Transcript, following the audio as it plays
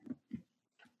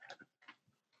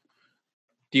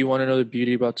Do you want to know the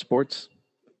beauty about sports?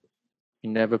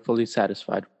 You're never fully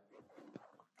satisfied.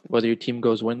 Whether your team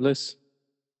goes winless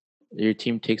or your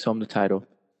team takes home the title,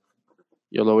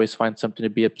 you'll always find something to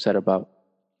be upset about.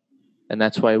 And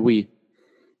that's why we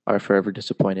are forever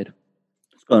disappointed.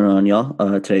 What's going on,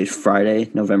 y'all? Today's Friday,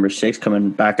 November 6th, coming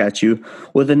back at you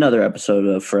with another episode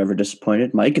of Forever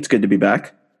Disappointed. Mike, it's good to be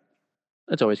back.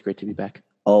 It's always great to be back.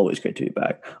 Always great to be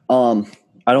back.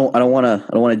 I don't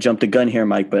want to jump the gun here,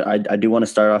 Mike, but I do want to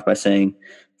start off by saying,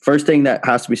 first thing that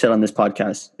has to be said on this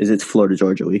podcast is it's Florida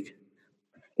Georgia week.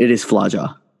 It is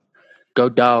Flaja. Go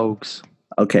Dogs.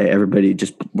 Okay, everybody,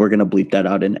 we're gonna bleep that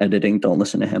out in editing. Don't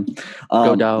listen to him.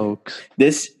 Go Dogs.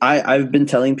 I've been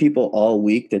telling people all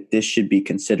week that this should be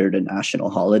considered a national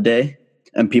holiday,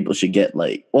 and people should get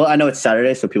I know it's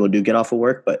Saturday, so people do get off of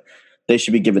work, but they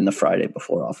should be given the Friday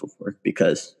before off of work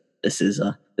because this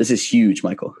is huge,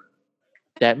 Michael.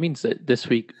 That means that this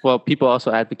week, people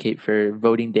also advocate for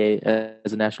voting day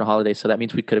as a national holiday, so that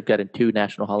means we could have gotten 2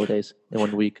 national holidays in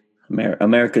 1 week.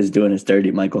 America's doing its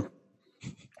dirty, Michael.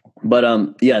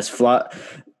 But yes, for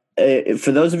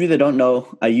those of you that don't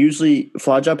know,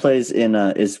 Flaja plays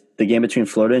is the game between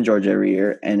Florida and Georgia every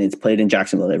year, and it's played in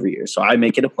Jacksonville every year. So I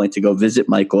make it a point to go visit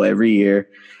Michael every year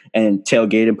and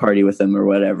tailgate and party with him or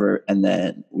whatever, and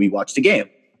then we watch the game.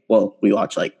 Well, we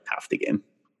watch half the game.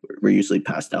 We're usually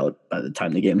passed out by the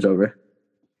time the game's over.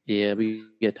 Yeah, we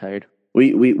get tired.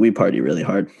 We party really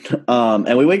hard,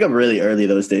 and we wake up really early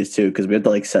those days too because we have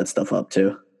to set stuff up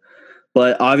too.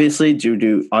 But obviously, due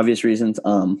to obvious reasons,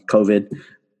 COVID,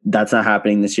 that's not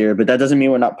happening this year. But that doesn't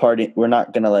mean we're not partying. We're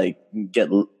not gonna get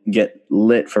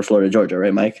lit for Florida Georgia,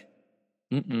 right, Mike?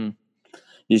 Mm-mm.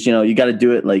 Just you got to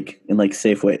do it in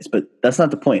safe ways. But that's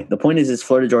not the point. The point is it's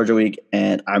Florida Georgia week,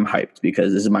 and I'm hyped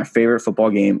because this is my favorite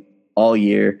football game all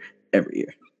year, every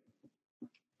year.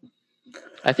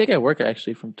 I think I work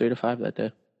actually from 3 to 5 that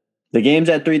day. The game's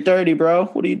at 3:30, bro.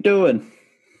 What are you doing?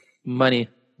 Money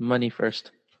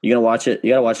first. You gonna watch it?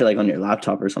 You gotta watch it on your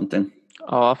laptop or something.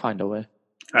 Oh, I'll find a way.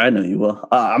 I know you will.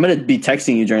 I'm gonna be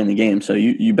texting you during the game, so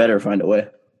you better find a way.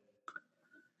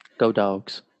 Go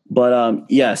Dogs. But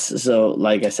yes. So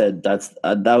like I said,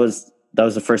 that was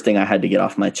the first thing I had to get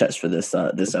off my chest for this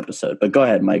episode. But go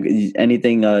ahead, Mike.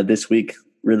 Anything this week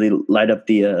really light up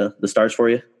the stars for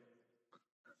you?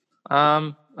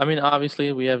 I mean,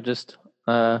 obviously we have just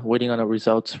waiting on the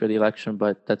results for the election,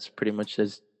 but that's pretty much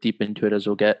as deep into it as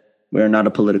we'll get. We are not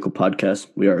a political podcast.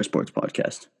 We are a sports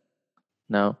podcast.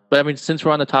 No. But I mean, since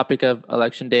we're on the topic of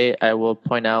election day, I will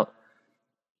point out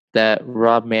that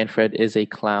Rob Manfred is a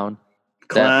clown.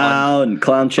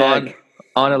 Clown check.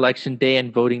 On election day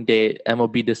and voting day,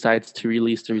 MLB decides to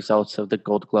release the results of the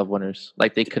Gold Glove winners.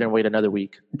 They couldn't wait another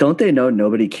week. Don't they know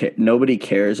nobody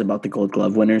cares about the Gold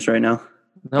Glove winners right now?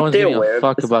 No one's giving a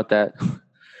fuck about that.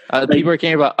 People are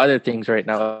caring about other things right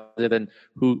now, other than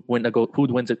who wins a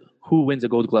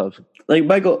Gold Glove.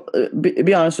 Michael,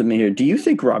 be honest with me here. Do you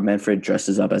think Rob Manfred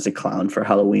dresses up as a clown for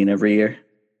Halloween every year?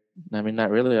 I mean, not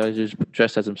really. I just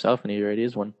dressed as himself, and he already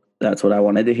is one. That's what I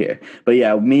wanted to hear. But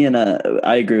yeah,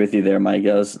 I agree with you there, Mike.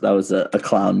 That was a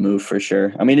clown move for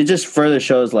sure. I mean, it just further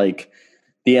shows the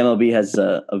MLB has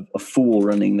a fool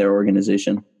running their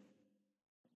organization.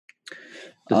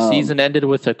 The season ended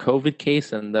with a COVID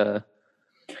case, and God.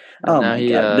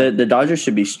 The Dodgers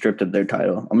should be stripped of their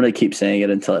title. I'm going to keep saying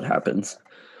it until it happens.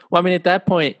 Well, I mean, at that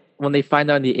point, when they find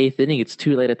out in the 8th inning, it's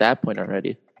too late at that point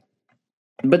already.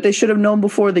 But they should have known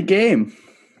before the game.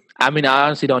 I mean, I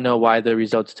honestly don't know why the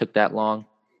results took that long.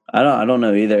 I don't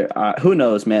know either. Who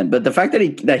knows, man? But the fact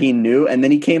that he knew and then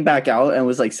he came back out and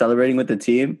was celebrating with the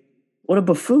team, what a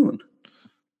buffoon.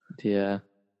 Yeah.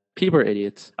 People are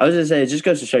idiots. I was going to say, it just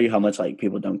goes to show you how much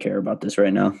people don't care about this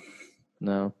right now.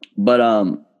 No. But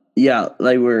yeah,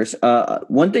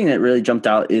 one thing that really jumped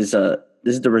out is this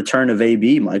is the return of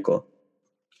AB, Michael.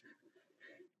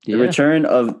 The return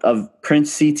of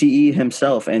Prince CTE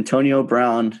himself, Antonio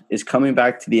Brown, is coming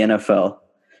back to the NFL,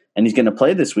 and he's going to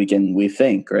play this weekend. We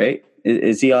think, right?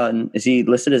 Is he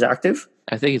listed as active?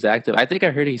 I think he's active. I think I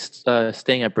heard he's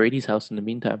staying at Brady's house in the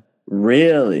meantime.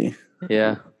 Really?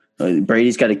 Yeah.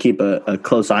 Brady's got to keep a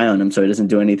close eye on him so he doesn't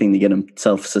do anything to get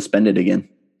himself suspended again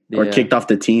or kicked off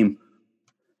the team.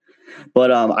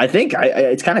 But I think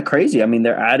it's kind of crazy. I mean,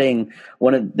 they're adding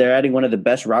one of the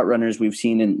best route runners we've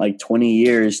seen in 20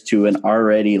 years to an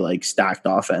already stacked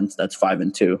offense that's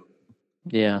 5-2.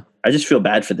 Yeah, I just feel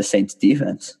bad for the Saints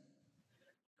defense.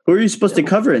 Who are you supposed to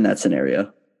cover in that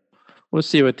scenario? We'll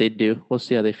see what they do. We'll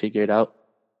see how they figure it out.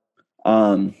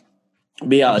 But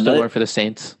yeah, I'm still working for the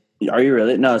Saints. Are you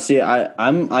really? No, see,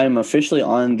 I'm officially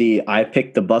on I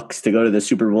picked the Bucks to go to the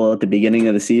Super Bowl at the beginning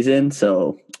of the season,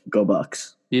 so go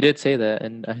Bucks. You did say that,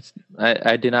 and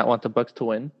I did not want the Bucks to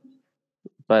win,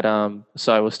 but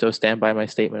so I will still stand by my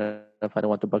statement if I don't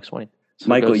want the Bucks winning. So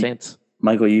Michael, go Saints.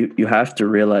 Michael, you have to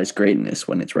realize greatness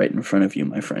when it's right in front of you,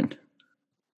 my friend.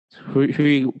 Who are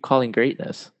you calling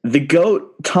greatness? The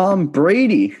GOAT, Tom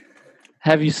Brady.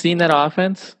 Have you seen that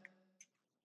offense?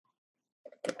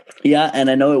 Yeah, and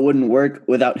I know it wouldn't work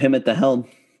without him at the helm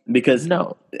because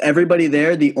No. everybody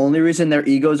there, the only reason their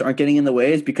egos aren't getting in the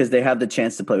way is because they have the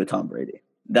chance to play with Tom Brady.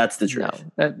 That's the truth.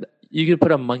 No. You could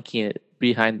put a monkey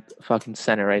behind fucking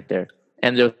center right there,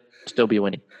 and they'll still be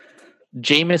winning.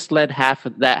 Jameis led half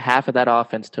of that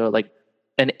offense to like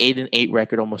an 8-8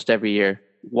 record almost every year,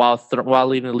 while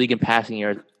leading the league in passing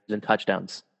yards and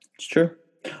touchdowns. It's true.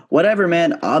 Whatever,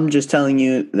 man. I'm just telling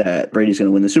you that Brady's going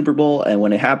to win the Super Bowl, and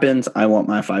when it happens, I want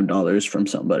my $5 from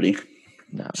somebody.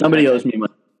 No, Somebody owes me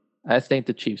money. I think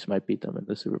the Chiefs might beat them in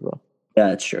the Super Bowl. Yeah,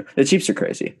 that's true. The Chiefs are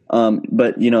crazy.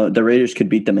 But the Raiders could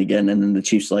beat them again, and then the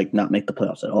Chiefs not make the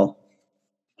playoffs at all.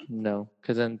 No,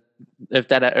 because then if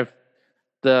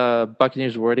the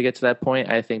Buccaneers were to get to that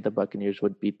point, I think the Buccaneers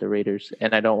would beat the Raiders,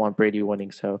 and I don't want Brady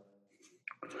winning. So,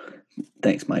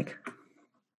 thanks, Mike.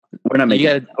 We're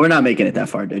not making it that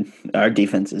far, dude. Our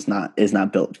defense is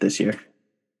not built this year.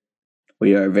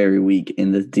 We are very weak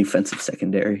in the defensive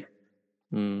secondary.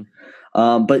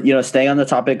 But staying on the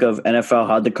topic of NFL,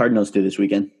 how'd the Cardinals do this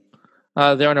weekend?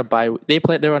 They're on a bye.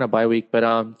 They're on a bye week, but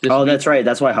that's right.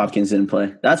 That's why Hopkins didn't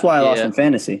play. That's why I lost in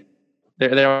fantasy.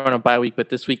 They're on a bye week, but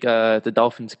this week the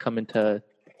Dolphins come into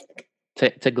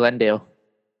Glendale,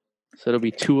 so it'll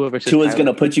be Tua versus. Tua's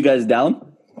gonna put you guys down.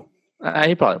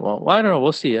 He probably won't. Well, I don't know.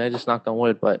 We'll see. I just knocked on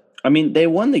wood, but I mean, they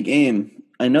won the game.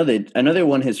 I know they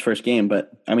won his first game,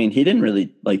 but I mean, he didn't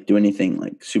really do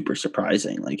anything super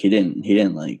surprising. He didn't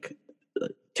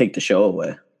take the show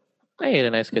away. He had a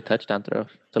nice good touchdown throw.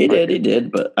 He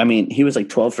did, but I mean, he was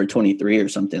 12 for 23 or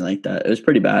something like that. It was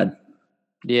pretty bad.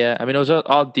 Yeah, I mean, it was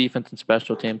all defense and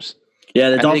special teams.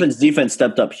 Yeah, the Dolphins defense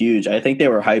stepped up huge. I think they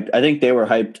were hyped. I think they were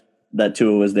hyped that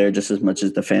Tua was there just as much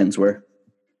as the fans were.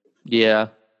 Yeah.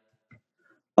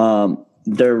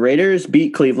 The Raiders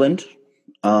beat Cleveland.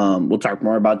 We'll talk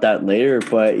more about that later,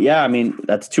 but yeah, I mean,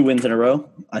 that's 2 wins in a row.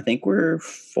 I think we're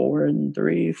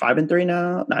 4-3, 5-3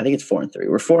 now. No, I think it's 4-3.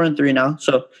 We're 4-3 now,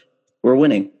 so we're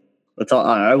winning. That's all.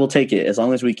 I will take it as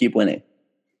long as we keep winning.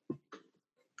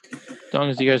 As long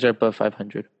as you guys are above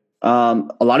 500. A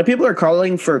lot of people are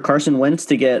calling for Carson Wentz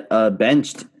to get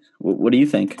benched. What do you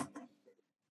think?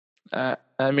 I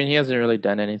mean, he hasn't really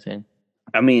done anything.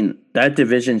 I mean, that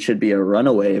division should be a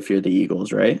runaway if you're the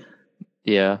Eagles, right?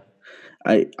 Yeah.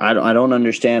 I don't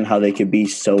understand how they could be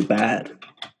so bad.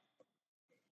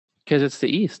 Because it's the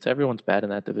East. Everyone's bad in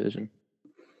that division.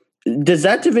 Does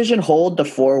that division hold the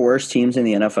 4 worst teams in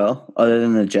the NFL other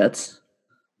than the Jets?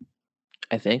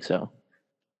 I think so.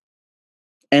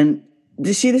 And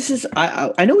you see, this is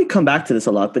I know we come back to this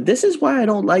a lot, but this is why I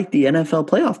don't like the NFL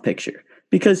playoff picture.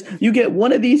 Because you get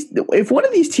one of these, if one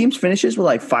of these teams finishes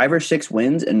with 5 or 6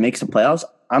 wins and makes the playoffs,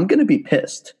 I'm going to be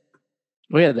pissed.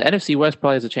 Well, yeah, the NFC West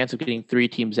probably has a chance of getting 3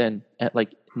 teams in at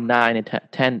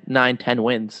 9-10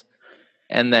 wins.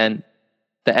 And then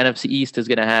the NFC East is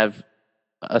going to have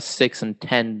a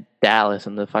 6-10 Dallas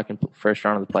in the fucking first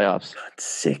round of the playoffs.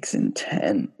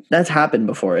 6-10. That's happened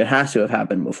before. It has to have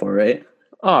happened before, right?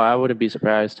 Oh, I wouldn't be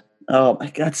surprised. Oh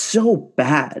my God, so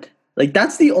bad.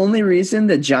 That's the only reason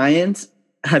the Giants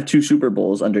have 2 Super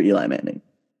Bowls under Eli Manning.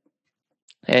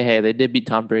 Hey, they did beat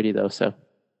Tom Brady though, so.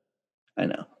 I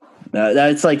know.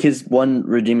 That's his one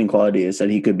redeeming quality is that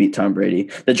he could beat Tom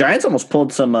Brady. The Giants almost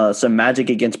pulled some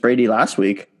magic against Brady last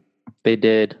week. They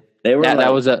did. They were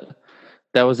that was a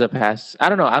pass. I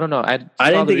don't know. I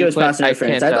didn't think it was pass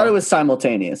interference. I thought it was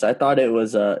simultaneous. I thought it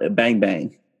was a bang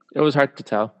bang. It was hard to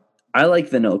tell. I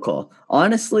like the no call.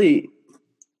 Honestly,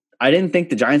 I didn't think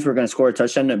the Giants were going to score a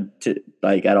touchdown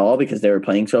at all because they were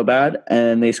playing so bad,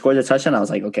 and they scored a touchdown. I was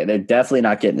like, okay, they're definitely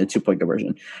not getting a 2-point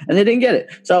conversion, and they didn't get it.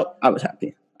 So I was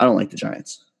happy. I don't like the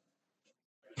Giants.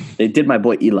 They did my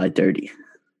boy Eli dirty.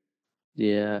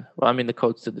 Yeah. Well, I mean, the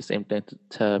Colts did the same thing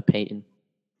to Peyton.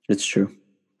 It's true.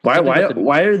 Why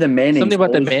are the Mannings? Something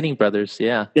about the Manning brothers,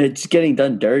 yeah. It's getting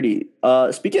done dirty.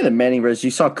 Speaking of the Manning brothers,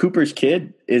 you saw Cooper's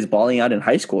kid is balling out in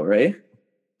high school, right?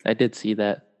 I did see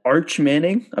that. Arch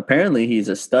Manning. Apparently he's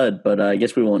a stud, but I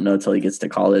guess we won't know until he gets to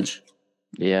college.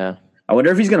 Yeah. I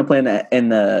wonder if he's going to play in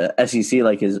the SEC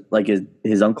like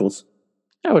his uncles.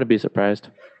 I wouldn't be surprised.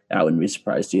 I wouldn't be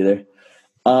surprised either.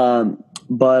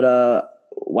 But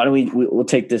why don't we'll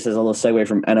take this as a little segue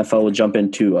from NFL. We'll jump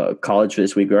into college for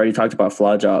this week. We already talked about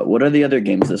Flajah. What are the other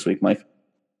games this week, Mike?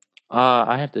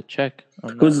 I have to check.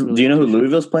 Do you know who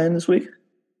Louisville's playing this week?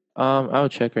 I'll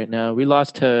check right now. We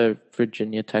lost to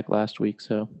Virginia Tech last week,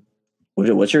 so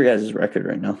What's your guys' record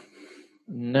right now?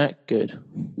 not good.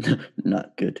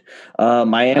 Not good. I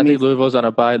Miami. think Louisville's on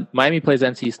a bye. Miami plays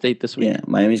NC State this week. Yeah,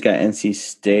 Miami's got NC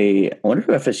State. I wonder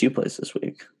who FSU plays this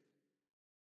week.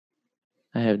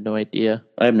 I have no idea.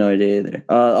 I have no idea either.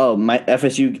 My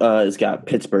FSU has got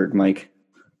Pittsburgh, Mike.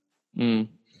 Mm,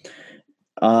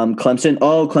 Clemson.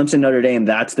 Oh, Clemson Notre Dame.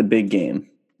 That's the big game.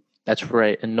 that's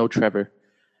right, and no Trevor.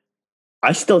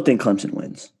 I still think Clemson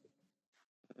wins.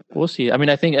 We'll see. I mean,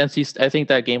 I think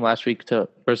that game last week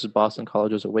versus Boston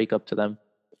College was a wake up to them.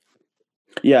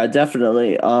 Yeah,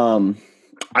 definitely.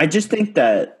 I just think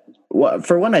that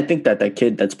for one, I think that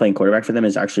kid that's playing quarterback for them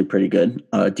is actually pretty good.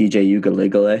 DJ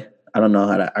Ugaligale. I don't know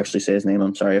how to actually say his name.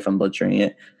 I'm sorry if I'm butchering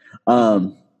it.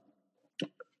 And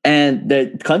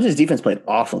the Clemson's defense played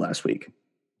awful last week.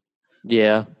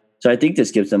 Yeah. So I think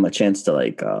this gives them a chance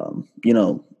to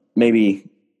maybe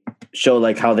show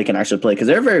like how they can actually play because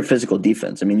they're a very physical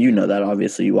defense. I mean, you know that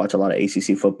obviously you watch a lot of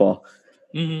ACC football.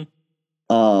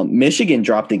 Mm-hmm. Michigan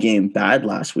dropped the game bad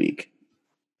last week.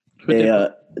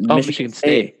 Michigan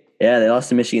State. Yeah, they lost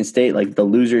to Michigan State like the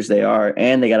losers they are,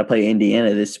 and they got to play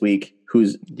Indiana this week,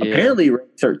 who's apparently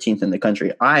ranked 13th in the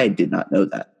country. I did not know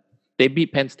that. They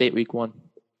beat Penn State week 1.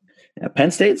 Yeah, Penn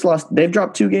State's lost. They've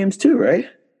dropped 2 games too, right?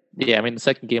 Yeah, I mean the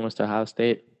second game was to Ohio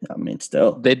State. I mean,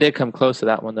 still they did come close to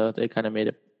that one though. They kind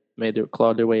of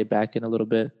clawed their way back in a little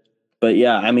bit. But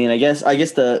yeah, I mean, I guess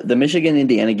the Michigan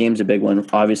Indiana game's a big one.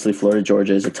 Obviously, Florida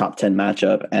Georgia is a top 10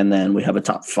 matchup, and then we have a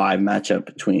top 5 matchup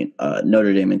between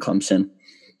Notre Dame and Clemson.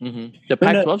 Mm-hmm. The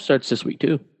Pac-12 starts this week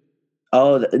too.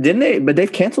 Oh, didn't they? But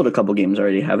they've canceled a couple games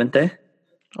already, haven't they?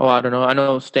 Oh, I don't know. I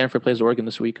know Stanford plays Oregon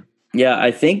this week. Yeah,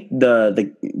 I think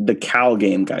the Cal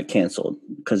game got canceled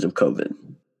because of COVID.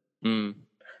 Mm.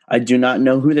 I do not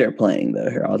know who they're playing though.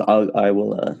 Here,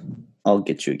 I'll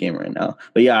get you a game right now.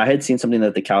 But yeah, I had seen something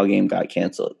that the Cal game got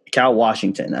canceled. Cal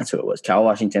Washington, that's who it was. Cal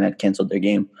Washington had canceled their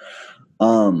game.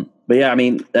 But yeah, I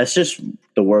mean, that's just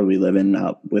the world we live in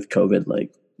now with COVID.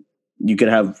 Like, you could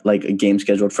have like a game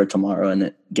scheduled for tomorrow and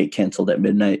it get canceled at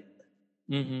midnight.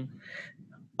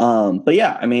 Mm-hmm. But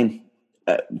yeah, I mean,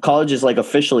 college is like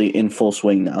officially in full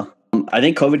swing now. I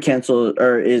think COVID canceled,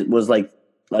 or it was like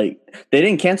they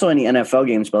didn't cancel any NFL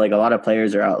games, but like a lot of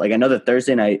players are out. Like I know the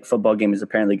Thursday night football game is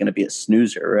apparently going to be a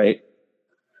snoozer, right?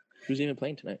 Who's even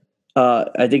playing tonight?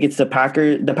 I think it's the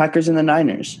Packers and the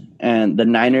Niners, and the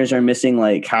Niners are missing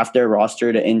like half their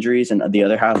roster to injuries, and the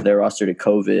other half of their roster to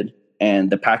COVID.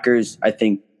 And the Packers, I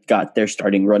think, got their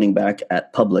starting running back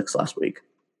at Publix last week.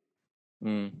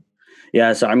 Mm.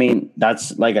 Yeah, so I mean,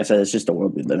 that's like I said, it's just the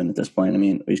world we live in at this point. I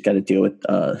mean, we just got to deal with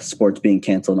sports being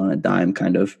canceled on a dime,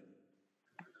 kind of.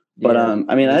 But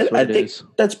I mean, I think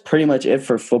that's pretty much it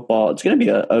for football. It's going to be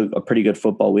a pretty good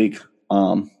football week.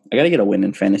 I got to get a win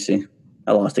in fantasy.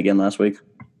 I lost again last week.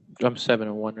 I'm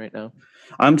 7-1 right now.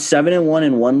 I'm 7-1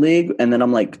 in one league, and then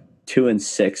I'm like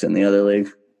 2-6 in the other league.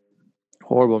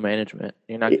 Horrible management.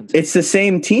 You're not. It's the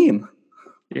same team.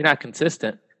 You're not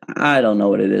consistent. I don't know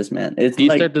what it is, man. It's do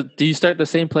you start the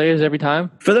same players every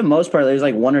time? For the most part, there's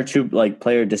like 1 or 2 like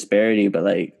player disparity, but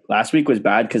like last week was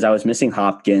bad because I was missing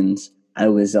Hopkins. I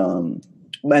was and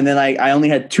then I only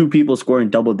had 2 people scoring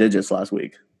double digits last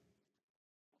week,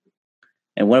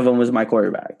 and one of them was my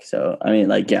quarterback. So I mean,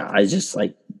 like, yeah, I just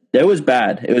like it was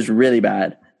bad. It was really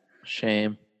bad.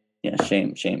 Shame. Yeah,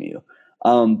 shame you.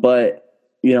 But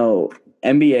you know,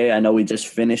 NBA, I know we just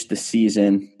finished the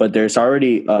season, but there's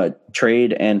already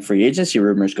trade and free agency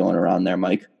rumors going around there,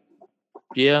 Mike.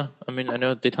 Yeah, I mean, I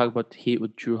know they talk about the Heat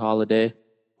with Drew Holiday.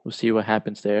 We'll see what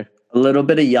happens there. A little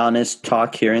bit of Giannis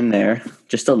talk here and there,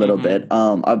 just a little bit.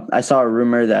 I saw a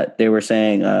rumor that they were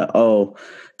saying,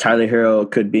 Tyler Hero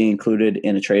could be included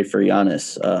in a trade for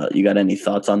Giannis. You got any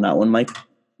thoughts on that one, Mike?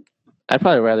 I'd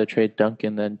probably rather trade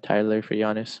Duncan than Tyler for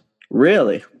Giannis.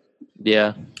 Really?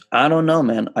 Yeah. I don't know,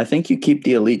 man. I think you keep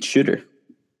the elite shooter.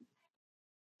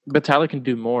 But Tyler can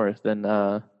do more than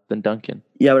Duncan.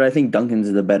 Yeah, but I think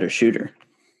Duncan's the better shooter.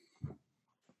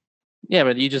 Yeah,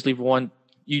 but you just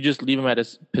leave him at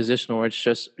his position where it's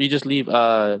just you just leave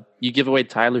you give away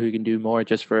Tyler who can do more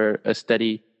just for a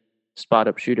steady spot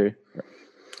up shooter.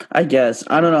 I guess.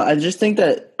 I don't know. I just think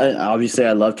that obviously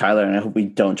I love Tyler and I hope we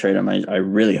don't trade him. I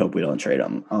really hope we don't trade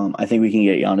him. I think we can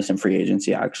get Giannis in free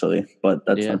agency actually, but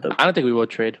that's not the. I don't think we will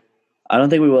trade. I don't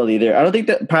think we will either. I don't think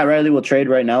that Pat Riley will trade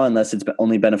right now unless it's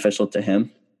only beneficial to him.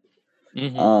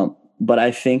 Mm-hmm. But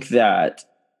I think that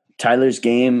Tyler's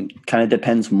game kind of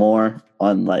depends more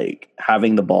on like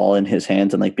having the ball in his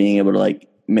hands and like being able to like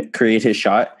create his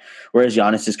shot, whereas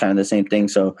Giannis is kind of the same thing.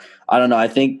 So I don't know. I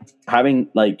think having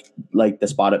like the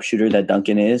spot up shooter that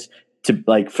Duncan is to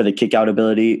like for the kick out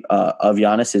ability of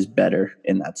Giannis is better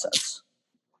in that sense.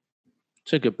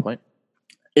 It's a good point.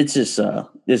 It's just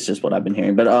what I've been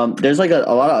hearing. But there's like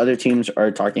a lot of other teams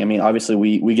are talking. I mean, obviously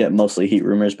we get mostly Heat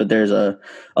rumors, but there's a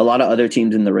lot of other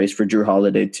teams in the race for Drew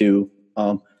Holiday too.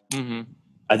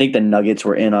 I think the Nuggets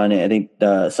were in on it. I think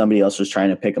somebody else was trying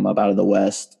to pick him up out of the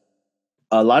West.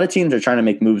 A lot of teams are trying to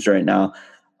make moves right now.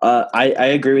 I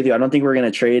agree with you. I don't think we're going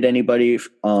to trade anybody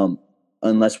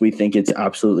unless we think it's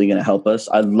absolutely going to help us.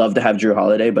 I'd love to have Drew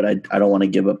Holiday, but I don't want to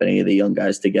give up any of the young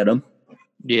guys to get him.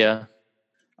 Yeah.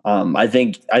 I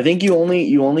think you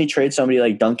only trade somebody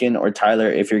like Duncan or Tyler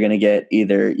if you're going to get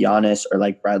either Giannis or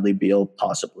like Bradley Beal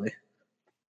possibly.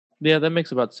 Yeah, that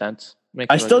makes about sense.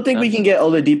 I still think we can get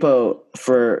Oladipo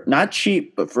for not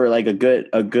cheap, but for like a good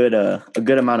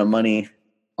amount of money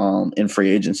in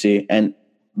free agency. And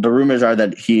the rumors are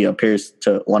that he appears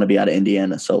to want to be out of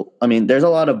Indiana. So I mean, there's a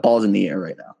lot of balls in the air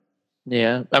right now.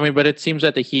 Yeah, I mean, but it seems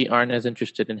that the Heat aren't as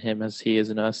interested in him as he is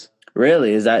in us.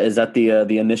 Really? Is that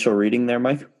the initial reading there,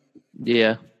 Mike?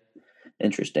 Yeah.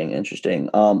 Interesting.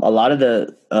 A lot of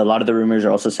the rumors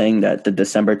are also saying that the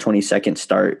December 22nd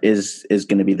start is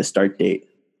going to be the start date.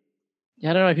 Yeah,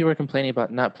 I don't know if you were complaining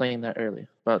about not playing that early,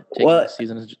 about taking the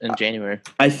season in January.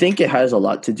 I think it has a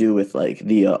lot to do with like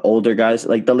the older guys,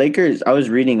 like the Lakers. I was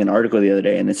reading an article the other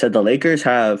day, and it said the Lakers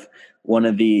have one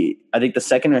of the, I think the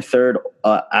second or third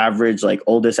average, like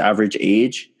oldest average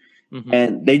age.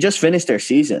 And they just finished their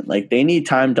season. Like they need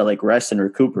time to like rest and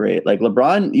recuperate. Like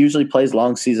LeBron usually plays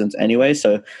long seasons anyway.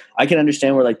 So I can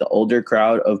understand where like the older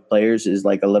crowd of players is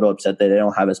like a little upset that they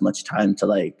don't have as much time to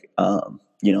like,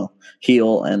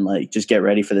 heal and like just get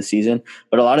ready for the season.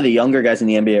 But a lot of the younger guys in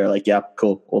the NBA are like, yeah,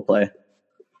 cool, we'll play.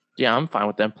 Yeah, I'm fine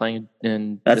with them playing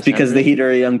in That's December. because the Heat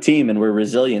are a young team and we're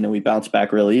resilient and we bounce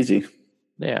back real easy.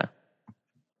 Yeah.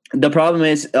 The problem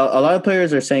is a lot of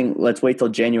players are saying, let's wait till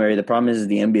January. The problem is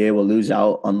the NBA will lose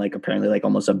out on like apparently like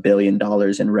almost $1 billion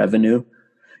in revenue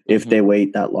if they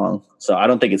wait that long. So I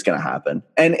don't think it's going to happen.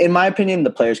 And in my opinion, the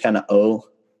players kind of owe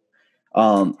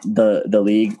the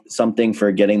league something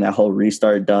for getting that whole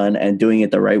restart done and doing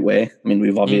it the right way. I mean,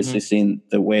 we've obviously seen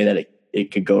the way that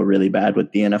it could go really bad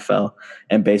with the NFL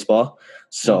and baseball.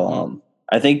 So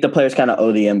I think the players kind of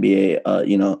owe the NBA,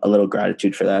 a little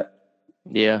gratitude for that.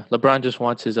 Yeah, LeBron just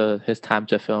wants his time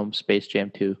to film Space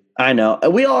Jam 2. I know.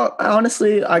 We all,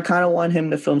 honestly, I kind of want him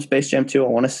to film Space Jam 2. I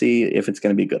want to see if it's going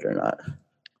to be good or not.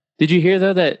 Did you hear,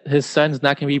 though, that his son's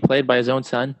not going to be played by his own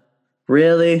son?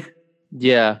 Really?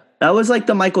 Yeah. That was like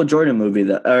the Michael Jordan movie.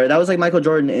 That was like Michael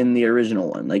Jordan in the original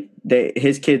one. Like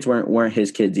his kids weren't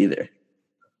his kids either.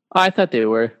 Oh, I thought they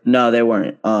were. No, they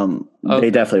weren't. They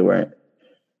definitely weren't.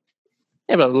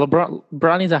 Yeah, but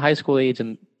Bronny's a high school age,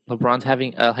 and LeBron's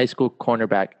having a high school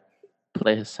cornerback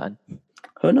play his son.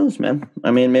 Who knows, man? I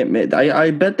mean,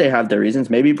 I bet they have their reasons.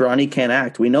 Maybe Bronny can't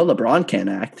act. We know LeBron can't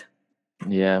act.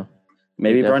 Yeah.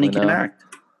 Maybe Bronny can act.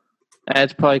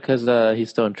 It's probably because he's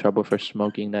still in trouble for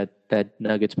smoking that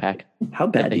Nuggets pack. How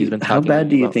bad do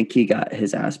you think he got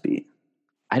his ass beat?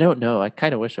 I don't know. I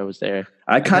kind of wish I was there.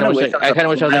 I kind of wish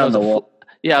I was on the wall.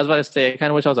 Yeah, I was about to say, I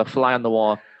kind of wish I was a fly on the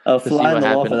wall. A fly on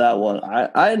the wall for that one.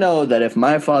 I know that if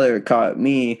my father caught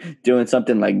me doing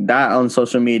something like that on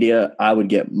social media, I would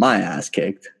get my ass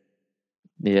kicked.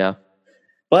 Yeah.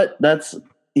 But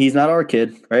he's not our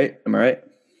kid, right? Am I right?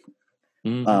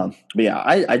 But yeah,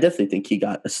 I definitely think he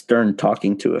got a stern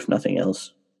talking to, if nothing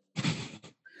else.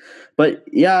 But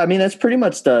yeah, I mean, that's pretty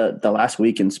much the last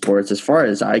week in sports as far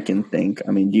as I can think.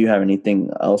 I mean, do you have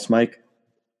anything else, Mike?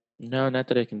 No, not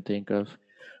that I can think of.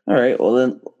 All right. Well,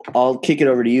 then I'll kick it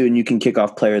over to you, and you can kick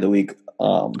off player of the week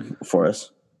for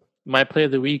us. My player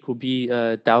of the week will be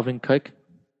Dalvin Cook,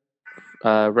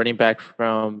 running back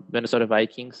from Minnesota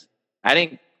Vikings. I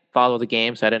didn't follow the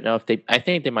game, so I didn't know if I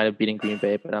think they might have beaten Green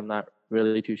Bay, but I'm not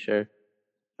really too sure.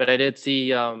 But I did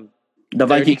see the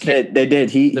Vikings did. They did.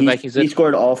 He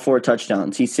scored all 4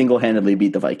 touchdowns. He single-handedly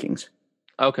beat the Vikings.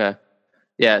 Okay.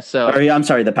 Yeah. So. I'm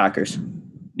sorry, the Packers.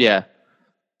 Yeah.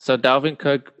 So Dalvin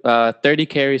Cook, 30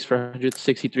 carries for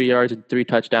 163 yards and 3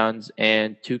 touchdowns,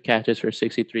 and 2 catches for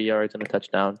 63 yards and a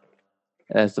touchdown.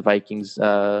 As the Vikings,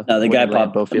 the guy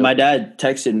popped. My dad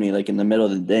texted me like in the middle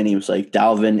of the day, and he was like,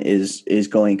 "Dalvin is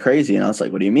going crazy," and I was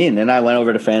like, "What do you mean?" And I went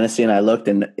over to fantasy and I looked,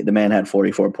 and the man had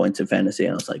 44 points in fantasy,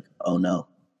 and I was like, "Oh no,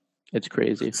 it's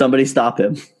crazy! Somebody stop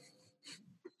him!"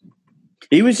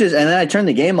 He was just, and then I turned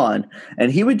the game on,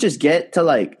 and he would just get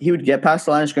past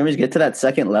the line of scrimmage, get to that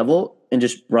second level, and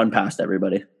just run past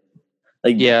everybody.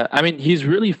 Like, yeah, I mean, he's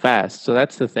really fast, so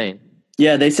that's the thing.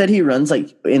 Yeah, they said he runs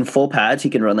like in full pads. He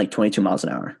can run like 22 miles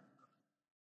an hour.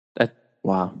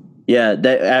 Wow.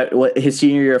 Yeah, his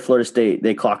senior year at Florida State,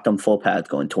 they clocked him full pads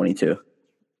going 22.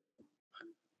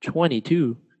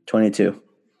 22. 22.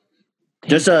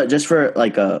 Damn. Just for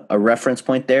like a reference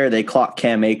point there, they clocked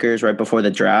Cam Akers right before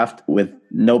the draft with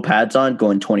no pads on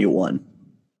going 21.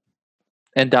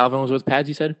 And Dalvin was with pads,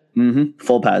 you said? Mm-hmm.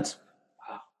 Full pads.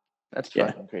 That's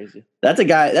fucking crazy. That's a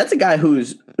guy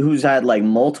who's had like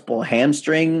multiple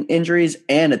hamstring injuries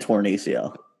and a torn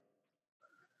ACL.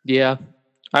 Yeah.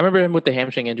 I remember him with the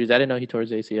hamstring injuries. I didn't know he tore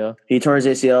his ACL. He tore his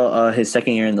ACL his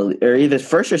second year in the league, or either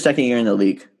first or second year in the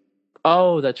league.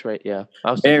 Oh, that's right. Yeah.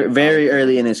 I was very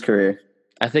early in his career.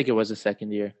 I think it was the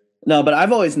second year. No, but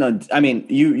I've always known. I mean,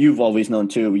 you've always known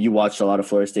too. You watched a lot of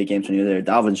Florida State games when you were there.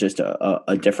 Dalvin's just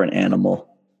a different animal.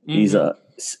 Mm-hmm.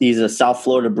 He's a South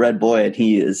Florida bred boy, and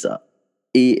he is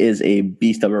a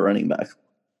beast of a running back.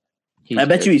 I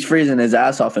bet you he's freezing his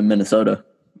ass off in Minnesota.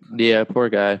 Yeah, poor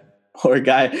guy. Poor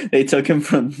guy. They took him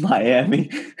from Miami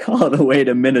all the way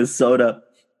to Minnesota.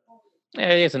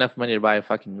 Yeah, he has enough money to buy a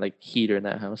fucking like heater in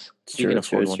that house. It's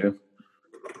true.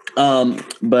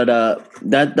 But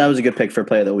that was a good pick for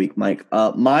player of the week, Mike.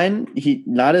 Mine, he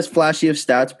not as flashy of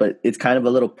stats, but it's kind of a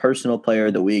little personal player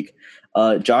of the week.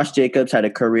 Josh Jacobs had a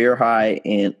career high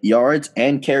in yards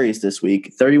and carries this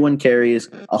week. 31 carries,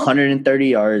 130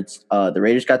 yards. The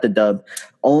Raiders got the dub.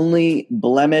 Only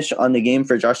blemish on the game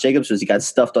for Josh Jacobs was he got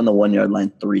stuffed on the 1 yard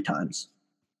line 3 times.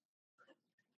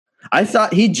 I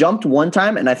thought he jumped one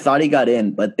time and I thought he got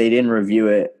in, but they didn't review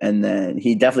it. And then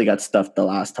he definitely got stuffed the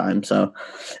last time. So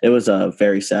it was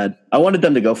very sad. I wanted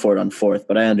them to go for it on 4th,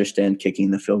 but I understand kicking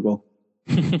the field goal.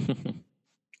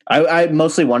 I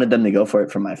mostly wanted them to go for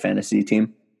it for my fantasy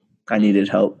team. I needed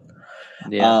help.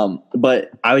 Yeah. But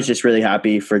I was just really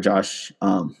happy for Josh.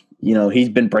 He's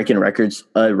been breaking records,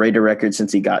 Raider records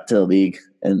since he got to the league,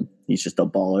 and he's just a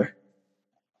baller.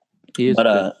 He is.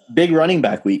 But big running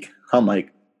back week, huh,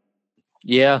 Mike?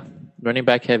 Yeah, running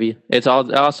back heavy. It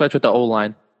all starts with the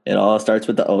O-line. It all starts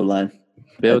with the O-line.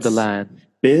 Build the line.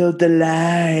 Build the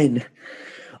line.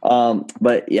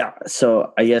 But yeah,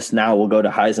 so I guess now we'll go to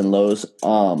highs and lows.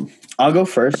 I'll go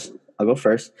first.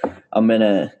 I'm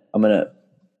gonna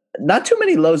not too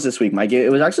many lows this week, Mike.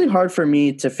 It was actually hard for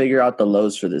me to figure out the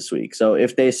lows for this week. So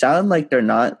if they sound like they're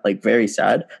not like very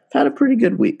sad, I've had a pretty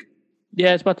good week.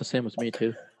 Yeah, it's about the same with me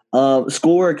too.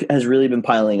 Schoolwork has really been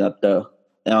piling up though.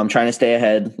 I'm trying to stay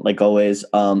ahead, like always.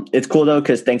 It's cool though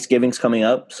because Thanksgiving's coming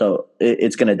up, so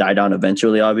it's gonna die down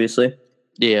eventually, obviously.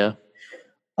 Yeah.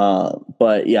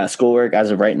 But yeah, schoolwork as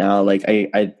of right now, like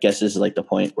I guess this is like the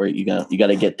point where you got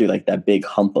to get through like that big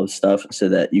hump of stuff so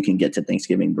that you can get to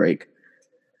Thanksgiving break.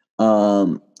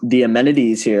 The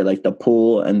amenities here, like the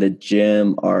pool and the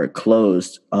gym, are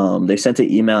closed. They sent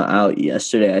an email out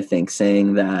yesterday, I think,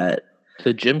 saying that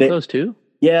the gym closed too.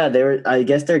 Yeah, I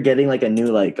guess they're getting like a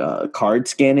new like card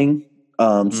scanning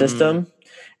system.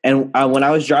 And when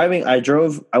I was driving, I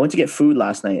went to get food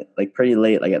last night, like pretty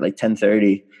late, like at like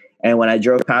 10:30. And when I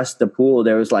drove past the pool,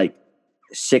 there was like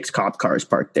 6 cop cars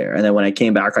parked there. And then when I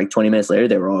came back like 20 minutes later,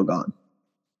 they were all gone.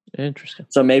 Interesting.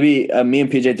 So maybe me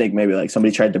and PJ think maybe like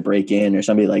somebody tried to break in or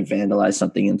somebody like vandalized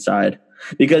something inside.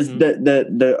 Because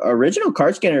the original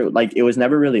card scanner, like it was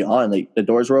never really on. Like the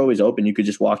doors were always open. You could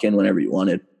just walk in whenever you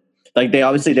wanted. Like they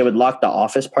would lock the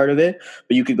office part of it,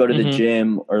 but you could go to the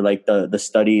gym or like the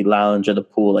study lounge or the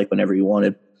pool like whenever you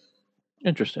wanted.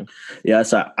 Interesting. Yeah,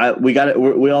 so we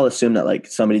all assume that like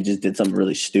somebody just did something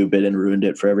really stupid and ruined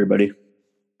it for everybody.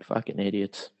 Fucking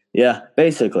idiots. Yeah,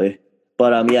 basically.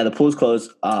 But yeah, the pool's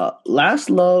closed.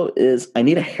 Last low is I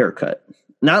need a haircut.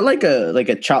 Not like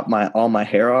a chop all my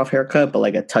hair off haircut, but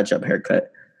like a touch up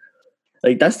haircut.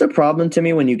 Like that's the problem to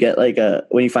me when you get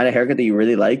when you find a haircut that you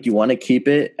really like, you want to keep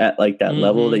it at like that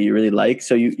level that you really like.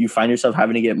 So you find yourself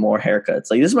having to get more haircuts.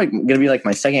 Like this is going to be like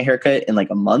my second haircut in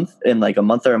a month or a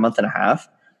month and a half.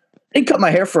 I didn't cut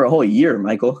my hair for a whole year,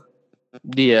 Michael.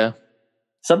 Yeah.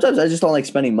 Sometimes I just don't like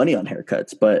spending money on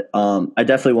haircuts, but I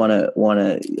definitely want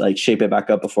to like shape it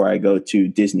back up before I go to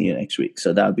Disney next week.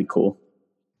 So that would be cool.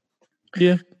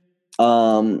 Yeah.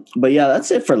 But yeah, that's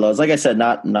it for lows. Like I said,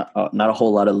 not a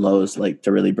whole lot of lows like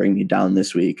to really bring me down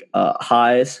this week.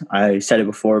 Highs, I said it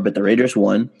before, but the Raiders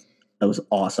won. That was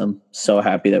awesome. So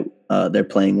happy that they're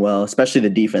playing well, especially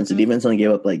the defense. The defense only gave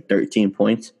up like 13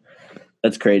 points.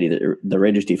 That's crazy. The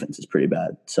Raiders defense is pretty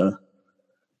bad. So,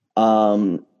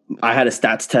 I had a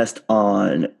stats test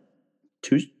on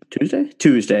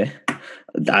Tuesday.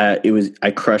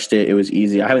 I crushed it. It was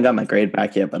easy. I haven't got my grade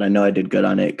back yet, but I know I did good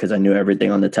on it because I knew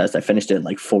everything on the test. I finished it in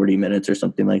like 40 minutes or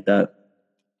something like that.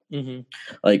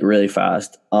 Like really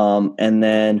fast. And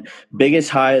then biggest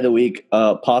high of the week,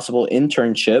 possible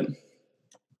internship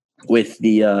with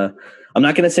the I'm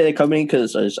not going to say the company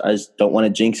because I just don't want to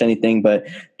jinx anything, but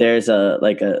there's a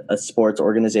sports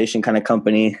organization kind of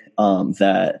company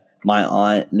that my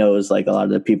aunt knows like a lot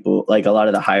of the people, like a lot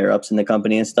of the higher ups in the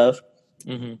company and stuff.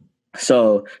 Mm-hmm.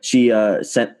 So she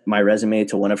sent my resume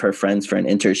to one of her friends for an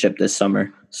internship this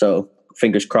summer. So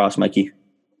fingers crossed, Mikey.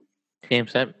 Damn,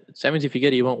 so that means if you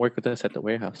get it, you won't work with us at the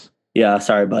warehouse. Yeah,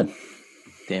 sorry, bud.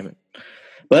 Damn it.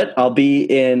 But I'll be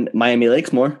in Miami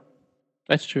Lakes more.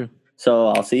 That's true. So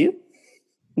I'll see you.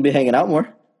 I'll be hanging out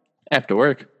more. After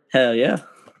work. Hell yeah.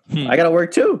 I got to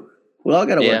work too. We all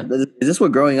got to work. Is this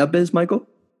what growing up is, Michael?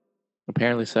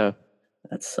 Apparently so.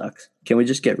 That sucks. Can we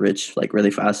just get rich like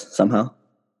really fast somehow?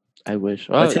 I wish.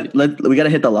 We got to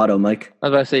hit the lotto, Mike. I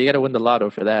was about to say, you got to win the lotto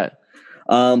for that.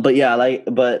 Like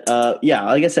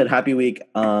I said, happy week.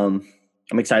 I'm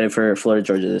excited for Florida,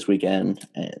 Georgia this weekend.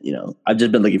 And, I've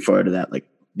just been looking forward to that like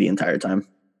the entire time.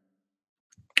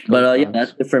 But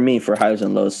that's it for me for highs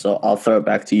and lows. So I'll throw it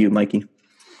back to you, Mikey.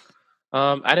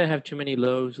 I didn't have too many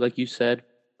lows, like you said.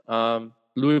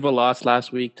 Louisville lost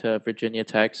last week to Virginia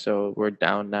Tech, so we're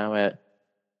down now at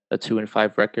a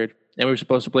 2-5 record. And we were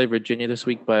supposed to play Virginia this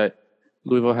week, but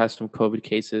Louisville has some COVID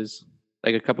cases.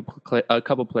 Like a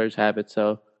couple players have it,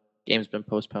 so game's been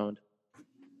postponed.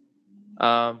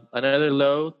 Another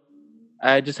low,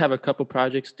 I just have a couple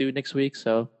projects due next week,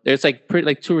 so there's like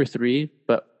 2 or 3,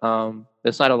 but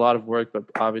it's not a lot of work. But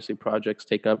obviously, projects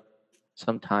take up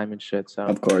some time and shit. So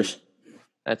of course,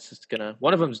 that's just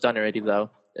one of them's done already though.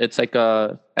 It's like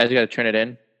I just gotta turn it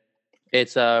in.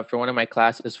 It's for one of my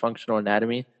classes, functional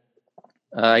anatomy.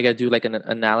 I gotta do like an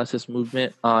analysis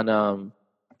movement on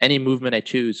any movement I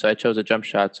choose. So I chose a jump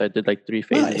shot. So I did like 3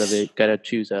 phases of it.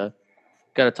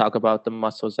 Gotta talk about the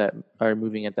muscles that are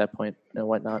moving at that point and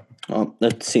whatnot. Well,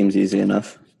 that seems easy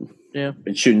enough. Yeah.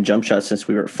 Been shooting jump shots since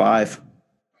we were 5.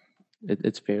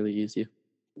 It's fairly easy.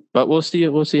 But we'll see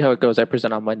how it goes. I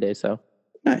present on Monday, so.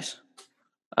 Nice.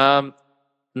 Now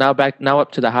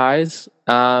up to the highs.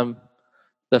 The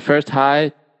first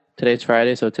high, today's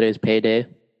Friday, so today's payday.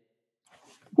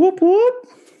 Whoop whoop.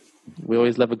 We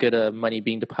always love a good money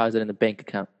being deposited in the bank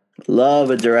account.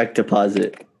 Love a direct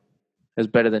deposit. It's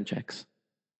better than checks.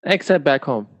 Except back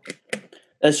home.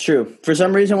 That's true. For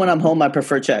some reason, when I'm home, I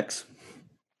prefer checks.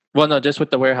 Well, no, just with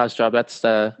the warehouse job. That's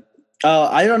the...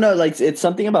 I don't know. Like, it's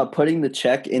something about putting the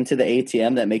check into the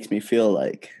ATM that makes me feel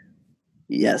like,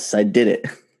 yes, I did it.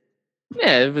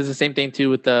 Yeah, it was the same thing, too,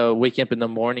 with waking up in the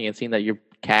morning and seeing that your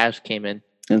cash came in.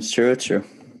 It's true. It's true.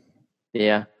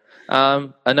 Yeah.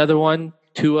 Another one,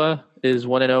 Tua is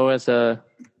 1-0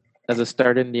 as a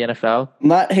starter in the NFL. I'm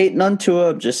not hating on Tua.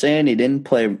 I'm just saying he didn't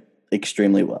play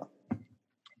extremely well.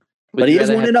 But he is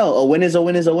 1-0. A win is a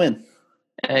win is a win.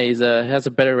 Yeah, he has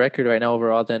a better record right now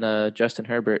overall than Justin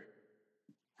Herbert.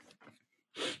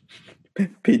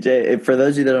 PJ, for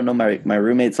those of you that don't know, my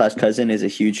roommate / cousin is a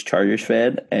huge Chargers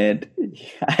fan, and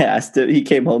I asked him. He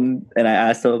came home, and I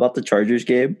asked him about the Chargers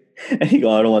game, and he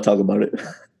goes, "I don't want to talk about it."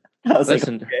 I was like,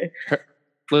 "Okay."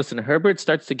 Listen, Herbert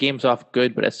starts the games off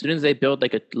good, but as soon as they build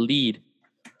like a lead,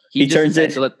 he turns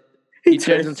into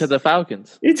the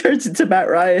Falcons. He turns into Matt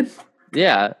Ryan.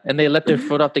 Yeah, and they let their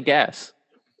foot off the gas.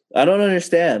 I don't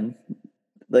understand.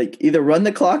 Like, either run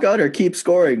the clock out or keep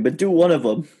scoring, but do one of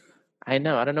them. I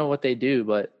know. I don't know what they do,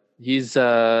 but he has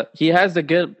a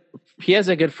good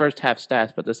first half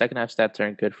stats, but the second half stats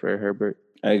aren't good for Herbert.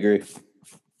 I agree.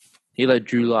 He let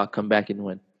Drew Lock come back and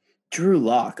win. Drew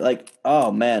Lock, like,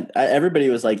 oh man, everybody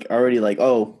was like already like,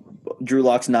 oh, Drew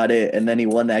Lock's not it, and then he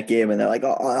won that game, and they're like,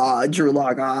 oh Drew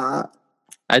Lock, ah.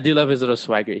 I do love his little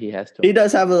swagger he has to him. He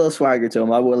does have a little swagger to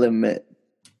him, I will admit.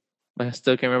 I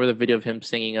still can remember the video of him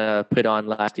singing "Put On"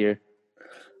 last year.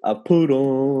 I put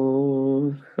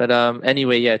on. But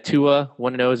anyway, yeah, Tua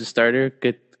 1-0 as a starter.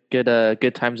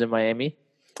 Good times in Miami.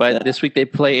 But this week they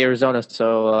play Arizona,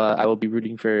 so I will be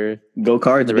rooting for Go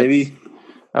Cards, baby.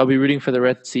 I'll be rooting for the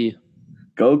Red Sea.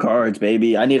 Go Cards,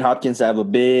 baby. I need Hopkins to have a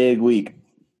big week.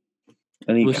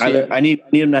 I need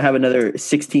him to have another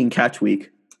 16 catch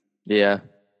week. Yeah.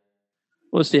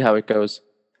 We'll see how it goes.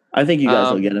 I think you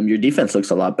guys will get him. Your defense looks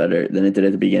a lot better than it did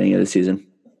at the beginning of the season.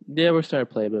 Yeah, we're starting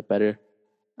to play a bit better.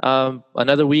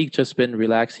 Another week, just been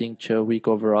relaxing, chill week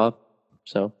overall.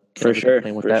 So for sure.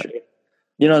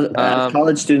 You know, as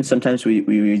college students, sometimes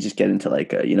we just get into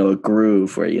like a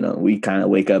groove where we kind of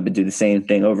wake up and do the same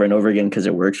thing over and over again because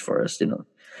it works for us.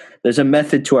 There's a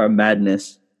method to our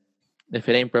madness. If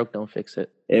it ain't broke, don't fix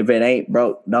it. If it ain't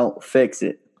broke, don't fix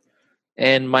it.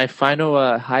 And my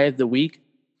final high of the week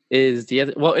is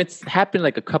it's happened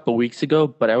like a couple weeks ago,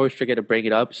 but I always forget to bring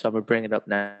it up, so I'm gonna bring it up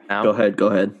now. Go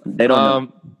ahead. They don't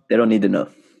know. They don't need to know.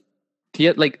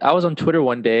 Like I was on Twitter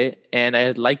one day and I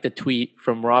had liked a tweet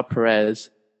from Rob Perez,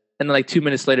 and then like 2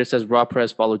 minutes later it says Rob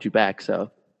Perez followed you back.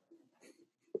 So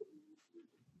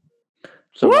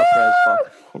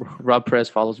Rob Perez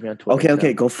follows me on Twitter.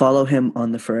 Okay. Go follow him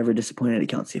on the Forever Disappointed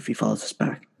account. See if he follows us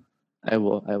back. I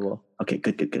will. Okay,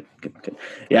 good.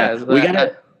 Yeah,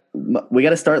 we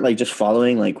gotta start like just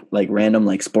following like random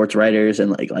like sports writers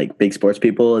and like big sports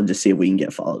people and just see if we can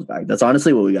get follows back. That's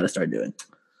honestly what we gotta start doing.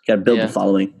 Gotta build the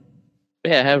following.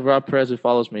 Yeah, I have Rob Perez who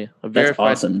follows me. That's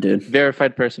awesome, dude.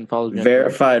 Verified person follows me.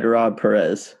 Verified Rob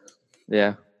Perez.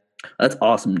 Yeah. That's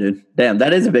awesome, dude. Damn,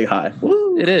 that is a big high.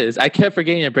 Woo. It is. I kept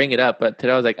forgetting to bring it up, but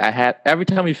today I was like, every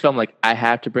time we film, like I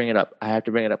have to bring it up. And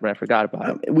I forgot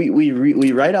about it.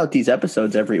 We write out these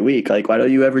episodes every week. Like, why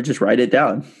don't you ever just write it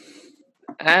down?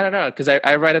 I don't know, because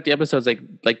I write out the episodes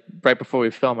like right before we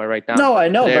film. I write down. No, I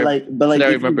know, but like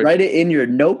if you write it in your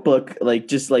notebook, like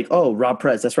just like, oh, Rob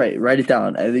Perez, that's right. Write it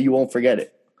down, and then you won't forget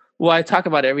it. Well, I talk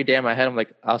about it every day in my head.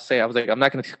 I was like, I'm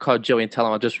not going to call Joey and tell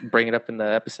him. I'll just bring it up in the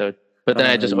episode. But then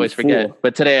I just always forget.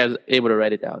 But today I was able to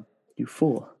write it down. You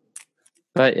fool.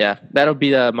 But yeah, that'll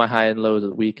be my high and lows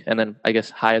of the week, and then I guess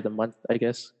high of the month. I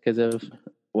guess because of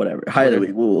whatever high of the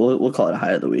week. We'll call it a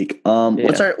high of the week.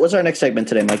 What's our next segment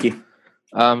today, Mikey?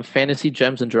 Fantasy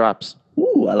gems and drops.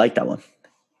 Ooh, I like that one.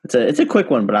 It's a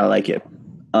quick one, but I like it.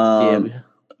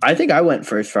 I think I went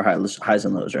first for highs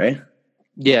and lows, right?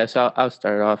 Yeah, so I'll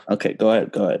start off. Okay, go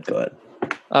ahead.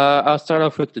 I'll start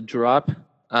off with the drop.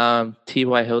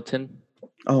 T.Y. Hilton.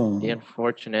 Oh, the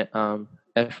unfortunate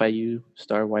FIU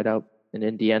star wideout in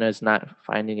Indiana is not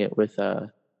finding it with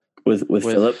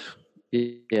Phillip.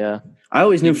 Yeah, I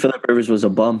always knew Phillip Rivers was a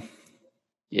bum.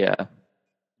 Yeah,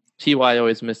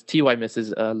 Ty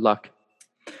misses luck.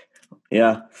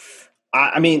 Yeah,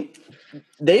 I mean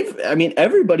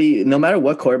everybody, no matter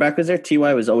what quarterback was there,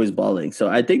 Ty was always balling. So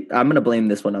I think I'm gonna blame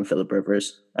this one on Phillip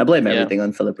Rivers. I blame everything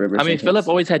on Phillip Rivers. I mean, Phillip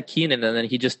always had Keenan, and then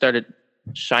he just started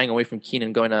shying away from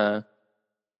Keenan, going to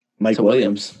Mike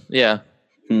Williams. Yeah.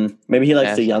 Maybe he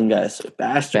likes the young guys.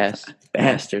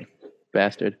 Bastard.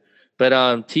 But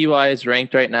Ty is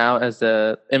ranked right now as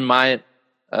in my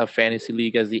fantasy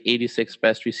league as the 86th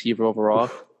best receiver overall.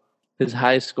 His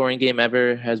highest scoring game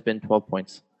ever has been 12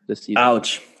 points this season.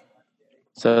 Ouch.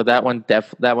 So that one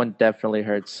definitely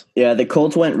hurts. Yeah, the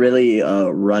Colts went really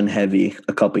run heavy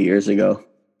a couple years ago.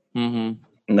 Mm-hmm.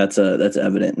 And that's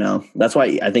evident now. That's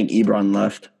why I think Ebron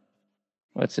left.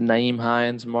 What's Naeem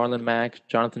Hines, Marlon Mack,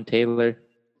 Jonathan Taylor?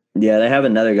 Yeah, they have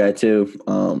another guy too.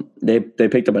 They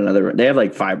picked up another. They have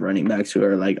like 5 running backs who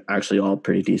are like actually all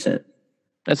pretty decent.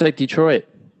 That's like Detroit.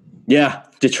 Yeah,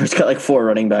 Detroit's got like 4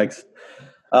 running backs.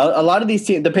 A lot of these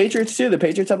teams, the Patriots too. The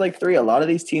Patriots have like 3. A lot of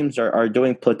these teams are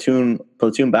doing platoon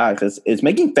backs. It's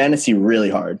making fantasy really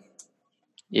hard.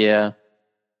 Yeah,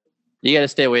 you got to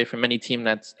stay away from any team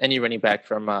that's any running back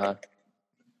from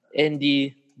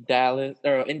Indy, Dallas,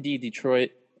 or Indy,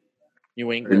 Detroit,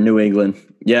 New England. New England.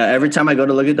 Yeah, every time I go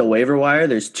to look at the waiver wire,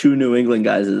 there's 2 New England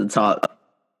guys at the top.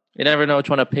 You never know which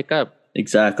one to pick up.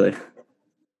 Exactly.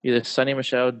 Either Sonny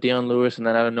Michel, Dion Lewis, and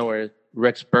then out of nowhere,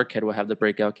 Rex Burkhead will have the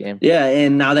breakout game. Yeah,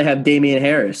 and now they have Damian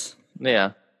Harris.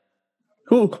 Yeah.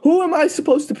 Who am I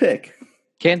supposed to pick?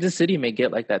 Kansas City may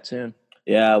get like that soon.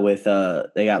 Yeah, with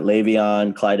they got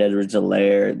Le'Veon, Clyde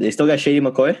Edwards-Helaire. They still got Shady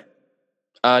McCoy?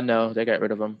 No, they got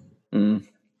rid of him.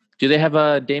 Do they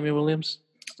have Damian Williams?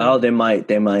 Oh, they might.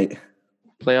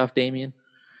 Playoff Damian?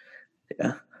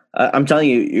 Yeah. I'm telling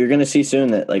you, you're going to see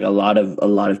soon that like a lot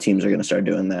of teams are going to start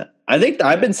doing that. I think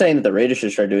I've been saying that the Raiders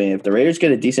should start doing it. If the Raiders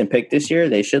get a decent pick this year,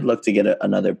 they should look to get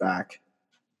another back.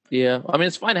 Yeah. I mean,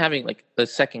 it's fine having like a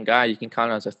second guy you can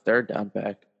count on as a third down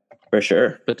back. For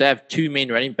sure. But to have 2 main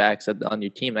running backs on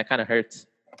your team, that kind of hurts.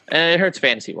 And it hurts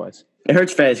fantasy-wise. It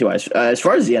hurts fantasy-wise. As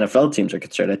far as the NFL teams are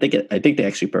concerned, I think they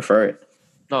actually prefer it.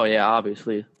 Oh, yeah,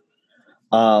 obviously.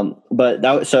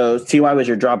 But so Ty was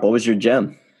your drop. What was your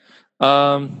gem?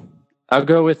 I'll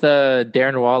go with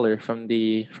Darren Waller from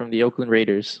the Oakland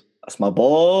Raiders. That's my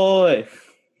boy.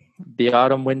 The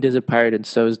autumn wind is a pirate, and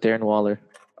so is Darren Waller.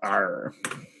 Arr.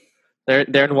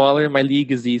 Darren Waller in my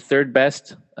league is the 3rd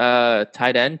best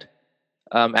tight end,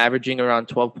 averaging around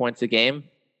 12 points a game.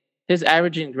 His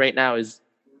averaging right now is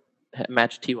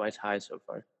matched T.Y.'s high so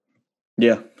far.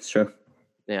 Yeah, it's true.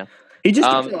 Yeah. He just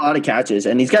gets a lot of catches,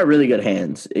 and he's got really good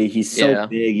hands. He's so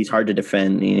big. He's hard to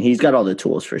defend. He's got all the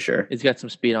tools for sure. He's got some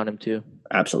speed on him, too.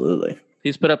 Absolutely.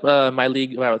 He's put up my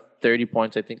league about 30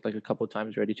 points, I think, like a couple of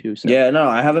times already, too. So. Yeah, no,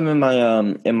 I have him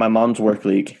in my mom's work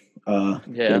league.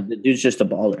 The dude's just a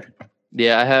baller.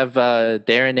 Yeah, I have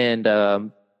Darren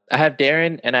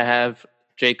and I have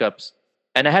Jacobs.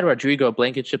 And I had Rodrigo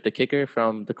Blankenship, the kicker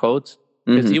from the Colts.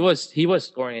 because Mhm. he was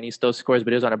scoring and he still scores,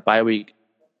 but he was on a bye week,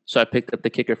 so I picked up the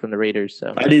kicker from the Raiders.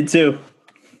 So I did too.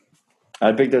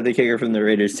 I picked up the kicker from the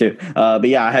Raiders too. But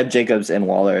yeah, I have Jacobs and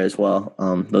Waller as well.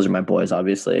 Those are my boys,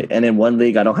 obviously. And in one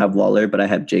league, I don't have Waller, but I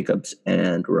have Jacobs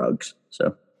and Ruggs.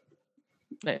 So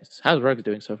nice. How's Ruggs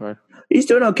doing so far? he's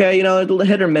doing okay. You know, it'll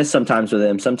hit or miss sometimes with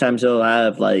him. Sometimes he'll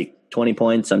have like 20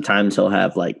 points. Sometimes he'll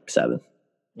have like 7.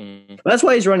 Mm. But that's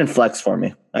why he's running flex for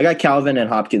me. I got Calvin and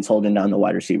Hopkins holding down the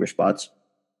wide receiver spots.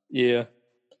 Yeah.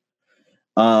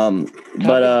 Calvin's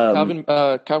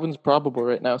probable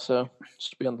right now, so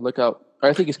just be on the lookout.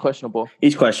 I think he's questionable.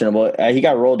 He's questionable. He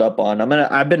got rolled up on.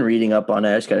 I've been reading up on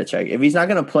it. I just gotta check. If he's not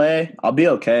gonna play, I'll be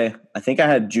okay. I think I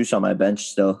have Juice on my bench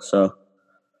still, so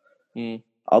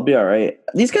I'll be all right.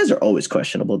 These guys are always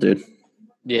questionable, dude.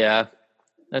 Yeah,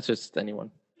 that's just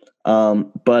anyone.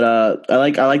 But I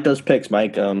like those picks,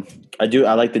 Mike. I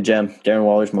like the gem. Darren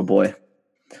Waller's my boy.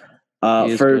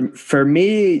 For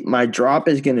me, my drop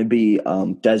is gonna be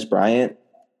Des Bryant.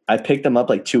 I picked him up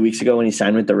like 2 weeks ago when he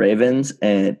signed with the Ravens,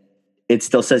 and it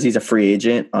still says he's a free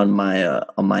agent on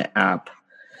my app.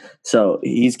 So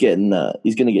he's gonna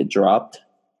get dropped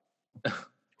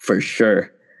for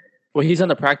sure. Well, he's on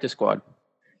the practice squad.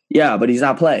 Yeah, but he's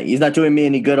not playing. He's not doing me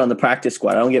any good on the practice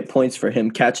squad. I don't get points for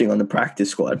him catching on the practice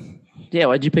squad. Yeah,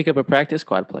 why'd you pick up a practice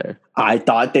squad player? I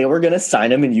thought they were gonna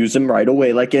sign him and use him right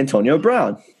away, like Antonio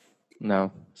Brown.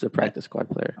 No, it's a practice squad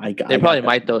player. They probably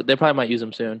might though. They probably might use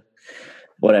him soon.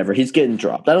 Whatever. He's getting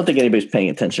dropped. I don't think anybody's paying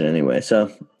attention anyway.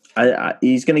 So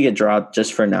he's gonna get dropped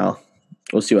just for now.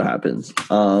 We'll see what happens.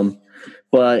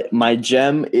 But my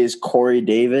gem is Corey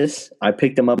Davis. I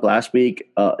picked him up last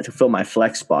week to fill my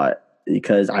flex spot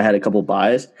because I had a couple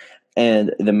buys,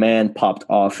 and the man popped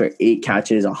off for 8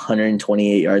 catches,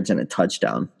 128 yards, and a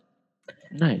touchdown.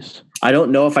 Nice. I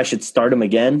don't know if I should start him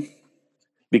again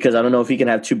because I don't know if he can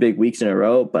have 2 big weeks in a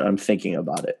row, but I'm thinking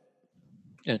about it.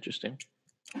 Interesting.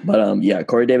 But yeah,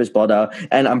 Corey Davis balled out,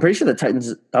 and I'm pretty sure the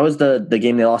Titans. That was the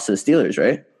game they lost to the Steelers,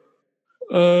 right?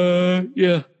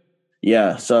 Yeah.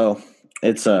 Yeah. So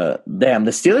it's damn.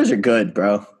 The Steelers are good,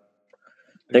 bro.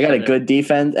 They got a good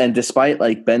defense, and despite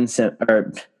like Ben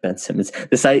Simmons,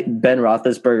 despite Ben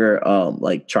Roethlisberger,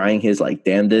 like trying his like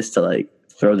damnedest to like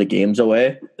throw the games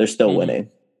away, they're still winning.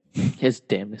 His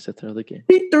damnedest to throw the game.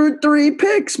 He threw 3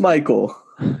 picks, Michael.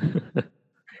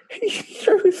 He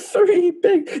threw 3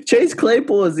 picks. Chase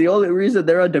Claypool is the only reason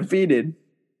they're undefeated.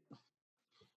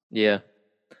 Yeah.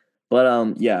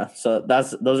 But yeah, so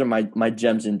those are my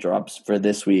gems and drops for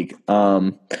this week.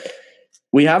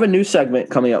 We have a new segment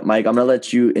coming up, Mike. I'm gonna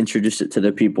let you introduce it to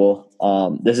the people.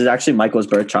 This is actually Michael's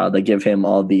birth child. I give him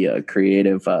all the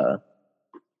creative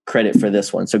credit for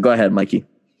this one. So go ahead, Mikey.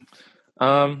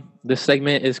 This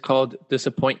segment is called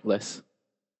Disappointless.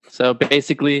 So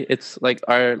basically, it's like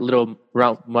our little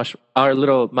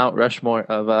Mount Rushmore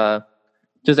of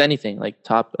just anything, like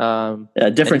top.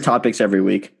 Different topics every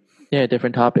week. Yeah,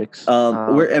 different topics.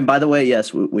 And by the way,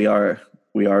 yes, we are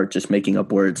just making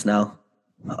up words now.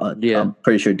 Yeah, I'm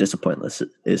pretty sure disappointless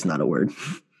is not a word.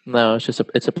 No,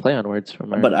 it's a play on words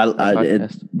from our. But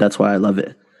that's why I love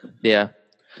it. Yeah,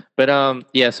 but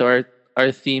yeah. So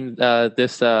our theme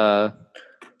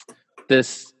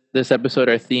this episode,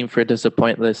 our theme for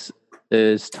Disappointless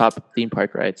is top theme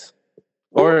park rides,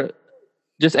 or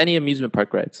just any amusement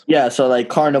park rides. Yeah, so like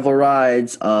carnival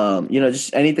rides,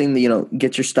 just anything that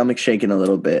get your stomach shaking a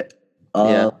little bit.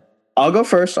 Yeah. I'll go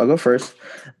first. These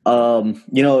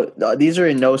are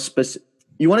in no specific.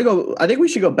 You want to go? I think we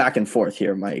should go back and forth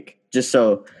here, Mike. Just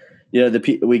so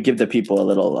we give the people a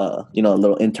little, a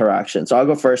little interaction. So I'll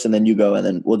go first, and then you go, and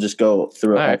then we'll just go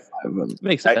through all 5 of them.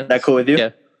 Makes sense. That cool with you?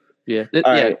 Yeah.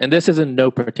 Right. And this is in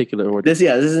no particular order. This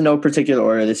is in no particular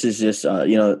order. This is just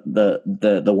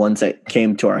the ones that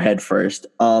came to our head first.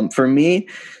 For me,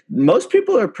 most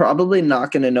people are probably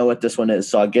not going to know what this one is,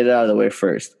 so I'll get it out of the way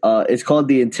first. It's called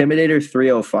the Intimidator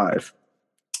 305.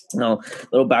 Now,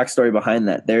 little backstory behind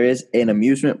that. There is an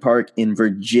amusement park in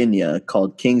Virginia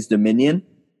called King's Dominion.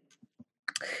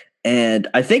 And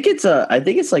I think it's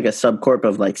like a subcorp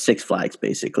of like Six Flags,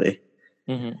 basically.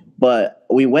 Mm-hmm. But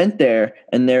we went there,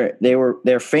 and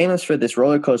they're famous for this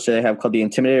roller coaster they have called the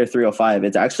Intimidator 305.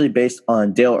 It's actually based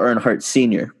on Dale Earnhardt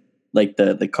Sr. Like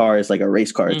the car is like a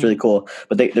race car. It's really cool.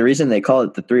 But the reason they call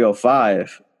it the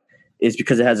 305 is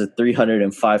because it has a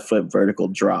 305-foot vertical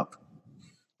drop.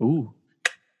 Ooh.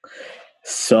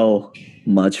 So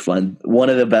much fun. One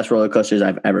of the best roller coasters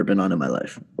I've ever been on in my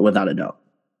life, without a doubt.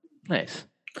 Nice.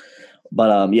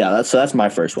 But yeah, that's my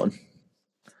first one.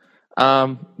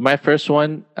 My first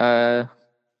one, all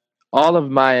of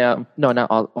my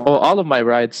all of my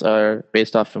rides are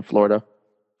based off in Florida.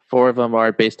 4 of them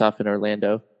are based off in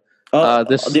Orlando. Oh,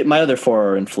 This my other four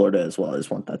are in Florida as well. I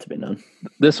just want that to be known.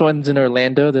 this one's in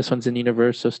Orlando. This one's in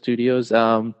Universal Studios.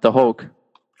 The Hulk,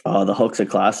 Oh, the Hulk's a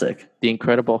classic. the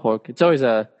Incredible Hulk. It's always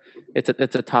it's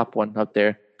a top one up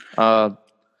there.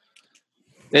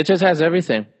 It just has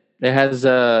everything. It has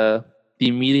the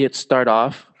immediate start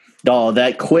off. Oh,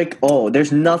 that quick! Oh,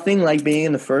 there's nothing like being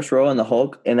in the first row on the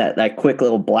Hulk and that quick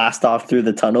little blast off through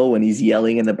the tunnel when he's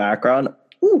yelling in the background.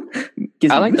 Ooh,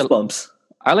 gives I me like goosebumps.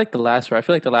 I like the last row. I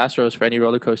feel like the last row is for any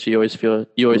roller coaster. You always feel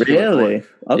Really? it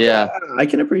Okay, Yeah. I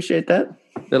can appreciate that.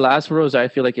 The last rows, I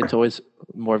feel like it's always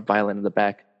more violent in the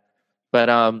back.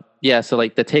 But yeah. So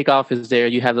like the takeoff is there.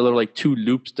 You have the little like two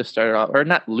loops to start off, or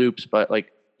not loops, but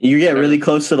like You get really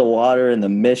close to the water and the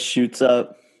mist shoots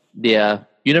up. yeah.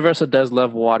 Universal does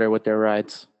love water with their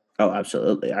rides. Oh,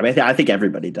 absolutely. I mean, I think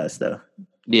everybody does, though.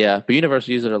 Yeah, but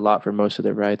Universal uses it a lot for most of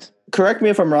their rides. Correct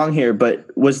me if I'm wrong here, but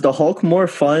was the Hulk more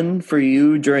fun for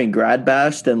you during Grad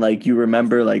Bash than like you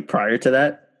remember like prior to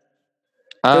that?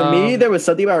 For me, there was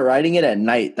something about riding it at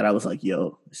night that I was like,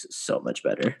 "Yo, this is so much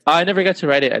better." I never got to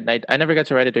ride it at night. I never got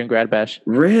to ride it during Grad Bash.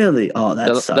 Really? Oh, that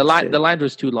sucks. The line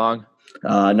was too long.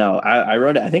 No, I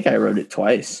rode it. I think I rode it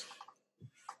twice.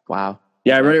 Wow.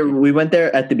 Yeah, I rode it. We went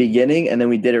there at the beginning, and then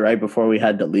we did it right before we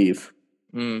had to leave.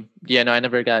 Yeah, no, I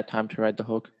never got time to ride the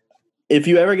Hulk. If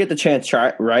you ever get the chance,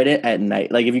 try ride it at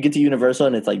night. Like if you get to Universal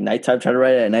and it's like nighttime, try to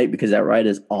ride it at night because that ride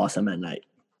is awesome at night.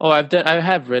 Oh, I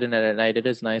have ridden it at night. It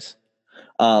is nice.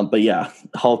 But yeah,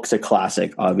 Hulk's a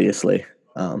classic, obviously.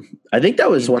 I think that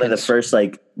was one of the first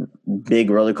like big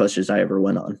roller coasters I ever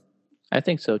went on. I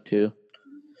think so too.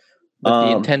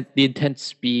 But the intense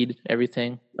speed,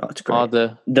 everything. Oh, it's great. All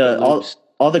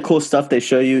the cool stuff they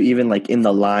show you, even like in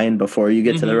the line before you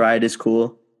get to the ride, is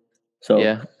cool. So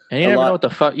yeah, and you never know what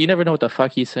the fuck. You never know what the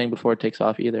fuck he's saying before it takes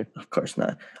off either. Of course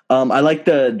not. I like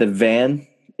the van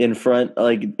in front,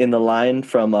 like in the line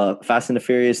from Fast and the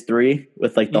Furious 3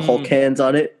 with like the Hulk hands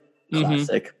on it.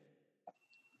 Classic.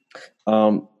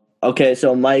 Okay,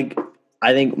 so Mike,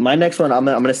 I think my next one, I'm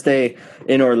gonna stay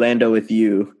in Orlando with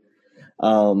you.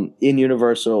 In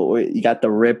Universal, you got the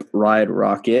Rip Ride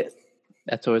Rocket.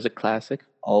 That's always a classic.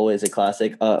 Always a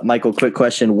classic. Michael, quick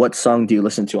question: what song do you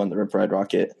listen to on the Rip Ride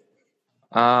Rocket?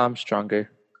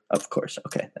 Stronger. Of course.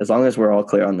 Okay. As long as we're all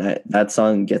clear on that. That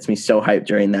song gets me so hyped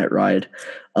during that ride.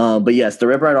 But yes, the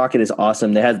Rip Ride Rocket is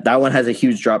awesome. That one has a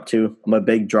huge drop too. I'm a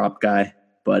big drop guy,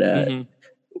 but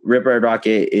Rip Ride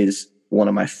Rocket is one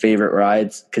of my favorite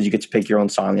rides because you get to pick your own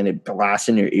song and it blasts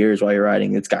in your ears while you're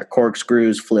riding. It's got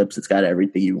corkscrews, flips. It's got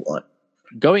everything you want.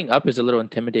 Going up is a little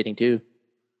intimidating too.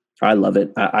 I love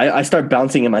it. I start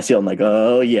bouncing in my seat. I'm like,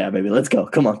 oh yeah, baby, let's go.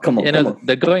 Come on. Come on.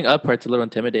 The going up part's a little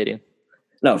intimidating.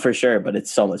 No, for sure, but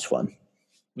it's so much fun.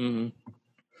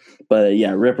 But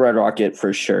yeah, Rip Ride Rocket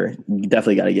for sure. You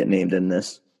definitely got to get named in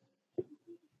this.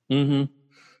 Mine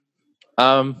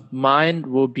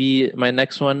will be, my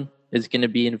next one is going to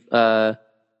be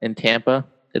in Tampa.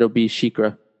 It'll be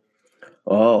SheiKra.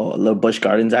 Oh, a little Busch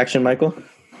Gardens action, Michael.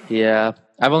 Yeah,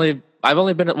 I've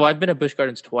been at Busch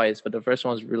Gardens twice, but the first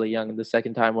one was really young, and the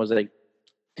second time was like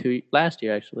last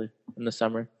year actually in the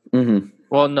summer.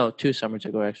 Well, no, 2 summers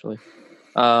ago actually.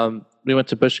 We went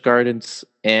to Busch Gardens,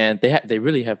 and they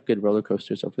really have good roller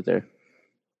coasters over there.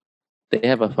 They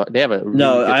have a really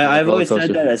no. I've always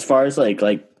said that as far as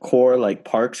like core like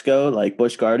parks go, like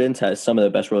Busch Gardens has some of the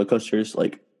best roller coasters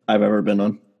like I've ever been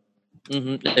on.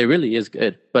 It really is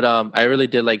good, but I really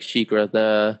did like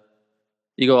SheiKra.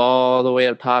 You go all the way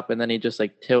up top, and then you just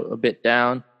like tilt a bit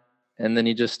down, and then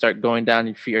you just start going down.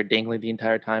 Your feet are dangling the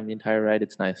entire time, the entire ride.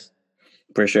 It's nice.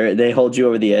 For sure, they hold you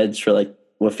over the edge for like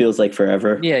what feels like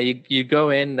forever. Yeah, you go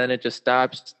in, then it just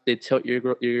stops. They tilt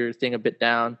your thing a bit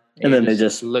down, and then they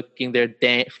just looking their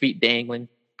feet dangling,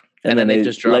 and then they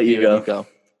just drop let you go.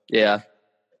 Yeah.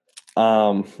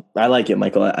 I like it,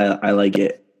 Michael. I like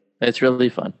it. It's really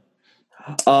fun.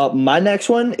 My next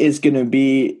one is gonna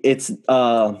be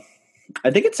I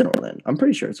think it's in Orlando. I'm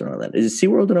pretty sure it's in Orlando. Is it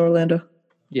SeaWorld in Orlando?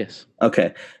 Yes.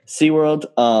 Okay. SeaWorld.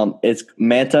 It's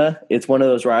Manta. It's one of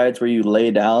those rides where you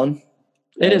lay down.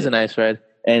 It is a nice ride.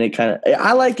 And it kind of,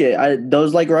 I like it.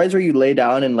 Those like rides where you lay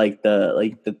down and like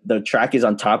the track is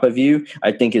on top of you,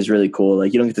 I think is really cool.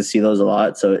 Like you don't get to see those a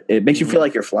lot, so it makes you feel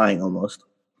like you're flying almost.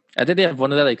 I think they have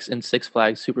one of that like in Six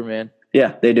Flags, Superman.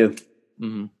 Yeah, they do.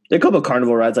 There are a couple of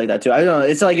carnival rides like that too. I don't know.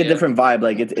 It's like a different vibe.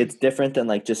 Like it's different than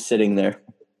like just sitting there.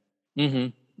 Yeah.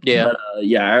 But,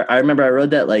 I remember I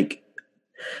rode that like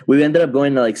we ended up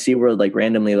going to like SeaWorld like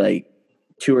randomly like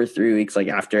 2 or 3 weeks like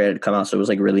after it had come out, so it was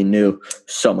like really new.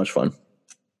 So much fun.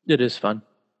 It is fun.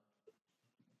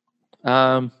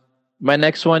 My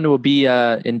next one will be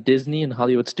in Disney in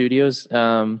Hollywood Studios.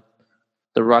 The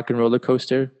Rock and Roller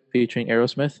Coaster. featuring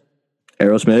Aerosmith.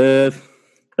 Aerosmith.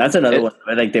 That's another It- one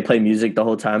where like they play music the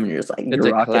whole time, and you're just like It's you're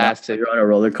a rocking out. classic. You're on a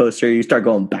roller coaster. You start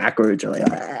going backwards. You're like,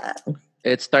 ah.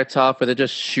 It starts off with it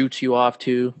just shoots you off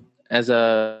too as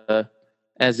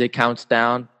it counts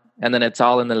down, and then it's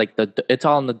all in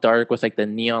the dark with like the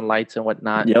neon lights and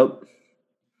whatnot Yep.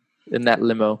 in that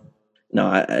limo.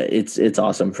 No, it's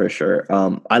awesome for sure.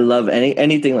 I love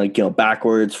anything like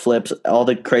backwards flips, all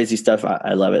the crazy stuff.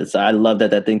 I love it. So I love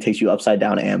that thing takes you upside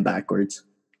down and backwards.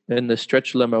 In the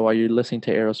stretch limo while you're listening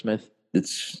to Aerosmith.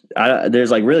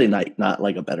 There's like really not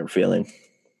like a better feeling.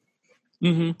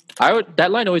 That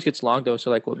line always gets long though. So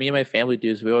like what me and my family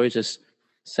do is we always just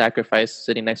sacrifice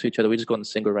sitting next to each other. We just go in the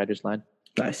single riders line.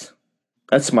 Nice,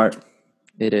 that's smart.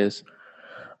 It is.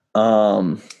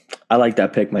 I like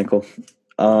that pick, Michael.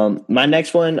 My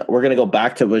next one, we're gonna go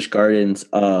back to Busch Gardens.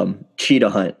 Cheetah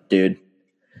Hunt, dude.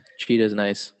 Cheetah's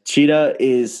nice. Cheetah.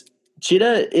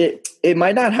 It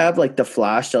might not have like the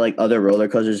flash that like other roller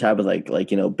coasters have with like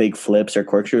big flips or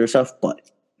corkscrew or stuff, but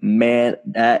man,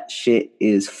 that shit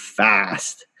is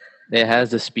fast. It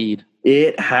has the speed.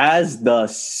 It has the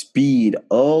speed.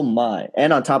 Oh my!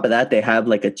 And on top of that, they have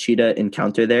like a cheetah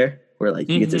encounter there, where like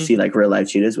you get to see like real life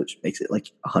cheetahs, which makes it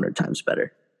like 100 times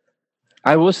better.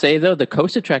 I will say though, the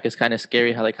coaster track is kind of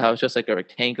scary. How it's just like a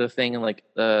rectangular thing, and like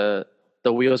the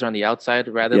wheels are on the outside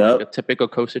rather than like a typical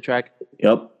coaster track.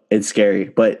 Yep, it's scary,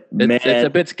 but it's a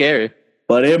bit scary.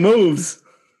 But it moves.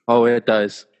 Oh, it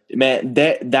does. Man,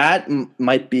 that's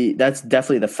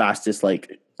definitely the fastest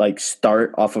like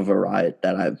start off of a ride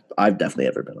that I've definitely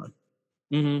ever been on.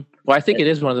 Well, I think it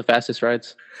is one of the fastest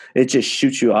rides. It just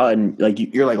shoots you out, and like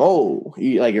you're like, oh,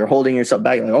 you're holding yourself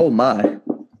back, like, oh my.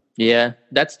 Yeah,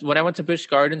 that's when I went to Busch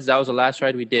Gardens. That was the last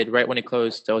ride we did right when it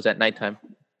closed. That was at nighttime.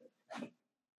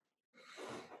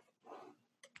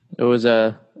 It was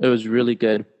really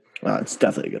good. It's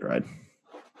definitely a good ride.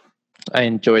 I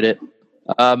enjoyed it.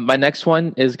 My next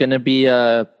one is gonna be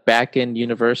back in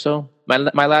Universal. My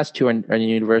last two are in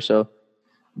Universal.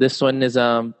 This one is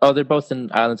they're both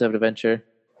in Islands of Adventure.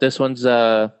 This one was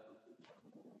a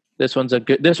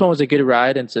good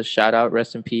ride, and it's a shout out,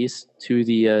 rest in peace, to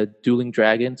the Dueling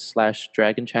Dragons /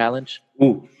 Dragon Challenge.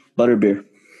 Ooh, butterbeer.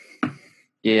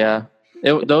 Yeah,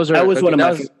 that was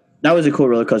a cool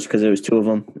roller coaster because there was two of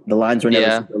them. The lines were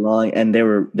never super long, and they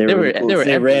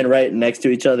ran right next to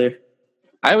each other.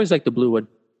 I always liked the blue one.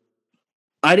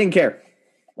 I didn't care.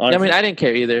 Honestly. I mean, I didn't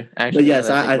care either. Actually, but yes,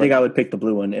 I think I would pick the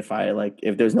blue one if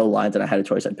there's no lines and I had a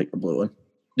choice. I'd pick the blue one.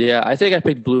 Yeah, I think I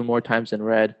picked blue more times than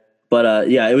red. But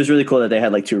yeah, it was really cool that they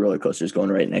had like two roller coasters going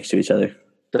right next to each other.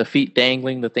 The feet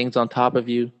dangling, the things on top of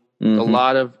you. A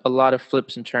lot of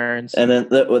flips and turns. And then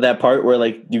that part where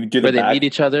like you do they meet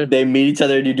each other. They meet each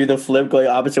other and you do the flip going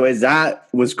opposite ways. That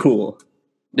was cool.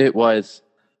 It was.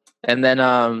 And then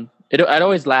I'd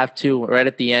always laugh too. Right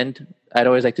at the end, I'd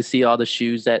always like to see all the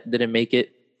shoes that didn't make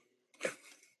it.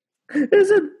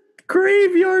 There's a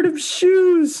graveyard of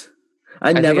shoes.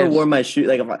 I never wore my shoes.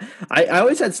 Like I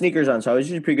always had sneakers on, so I was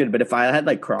usually pretty good. But if I had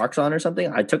like Crocs on or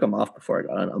something, I took them off before I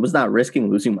got on. I was not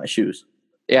risking losing my shoes.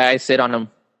 Yeah, I sit on them.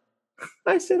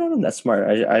 That's smart.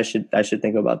 I should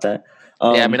think about that.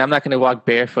 Yeah, I mean, I'm not going to walk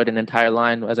barefoot an entire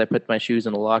line as I put my shoes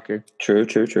in the locker. True.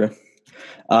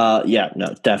 Yeah,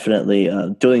 no, definitely.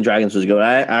 Dueling Dragons was good.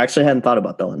 I actually hadn't thought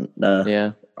about that one.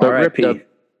 Yeah, but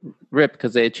RIP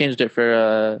because they changed it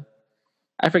for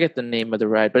I forget the name of the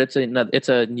ride, but it's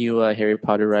a new Harry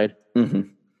Potter ride.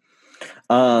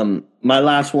 My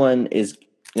last one is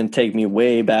gonna take me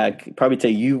way back, probably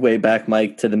take you way back,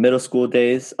 Mike, to the middle school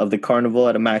days of the carnival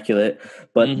at Immaculate,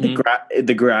 but the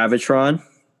Gravitron.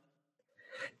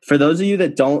 For those of you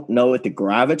that don't know what the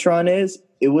Gravitron is,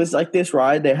 it was like this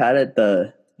ride they had at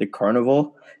the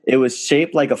carnival. It was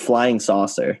shaped like a flying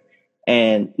saucer,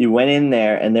 and you went in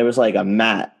there, and there was like a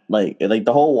mat, like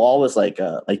the whole wall was like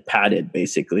padded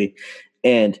basically,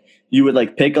 and you would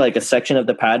like pick like a section of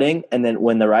the padding, and then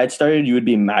when the ride started, you would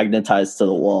be magnetized to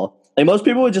the wall. Like most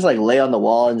people would just like lay on the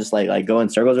wall and just like go in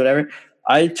circles or whatever.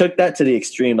 I took that to the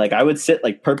extreme. Like I would sit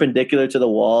like perpendicular to the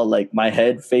wall, like my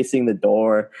head facing the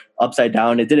door, upside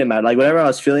down. It didn't matter. Like whatever I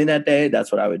was feeling that day, that's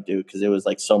what I would do because it was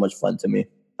like so much fun to me.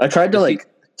 I tried to like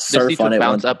surf on it.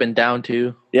 Bounce up and down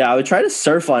too. Yeah, I would try to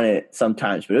surf on it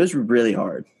sometimes, but it was really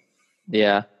hard.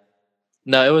 Yeah.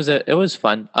 No, it was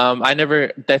fun.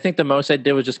 I think the most I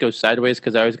did was just go sideways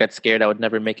because I always got scared I would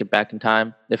never make it back in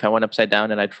time if I went upside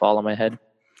down and I'd fall on my head.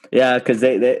 Yeah, because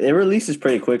they releases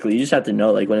pretty quickly. You just have to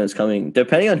know like when it was coming.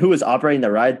 Depending on who was operating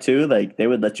the ride too, like they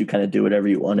would let you kind of do whatever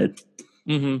you wanted.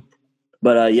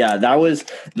 But yeah,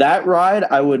 that ride.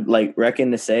 I would like reckon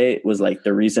to say was like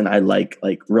the reason I like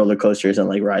roller coasters and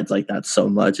like rides like that so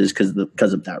much is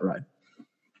because of that ride.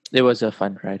 It was a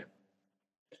fun ride.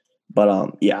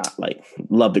 But yeah, like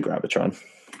love the Gravitron.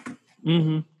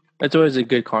 Mm-hmm. It's always a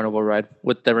good carnival ride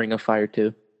with the Ring of Fire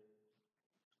too,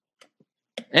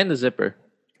 and the Zipper.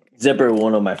 Zipper,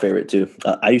 one of my favorite too.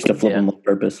 I used to flip Yeah. them on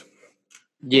purpose.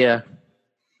 Yeah,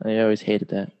 I always hated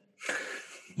that.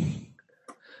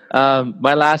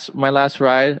 My last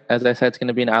ride, as I said, it's going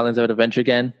to be an Islands of Adventure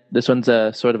again. This one's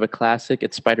a sort of a classic.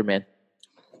 It's Spider-Man.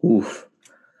 Oof.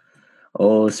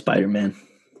 Oh, Spider-Man.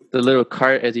 The little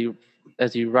cart as you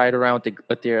ride around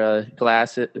with your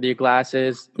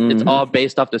glasses. It's all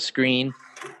based off the screen.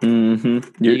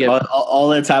 Mm-hmm. All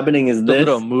that's happening is the this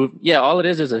little move. Yeah, all it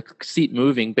is a seat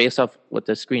moving based off what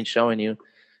the screen's showing you.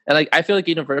 And like I feel like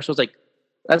Universal's like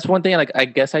that's one thing I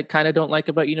guess I kind of don't like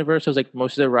about Universal is like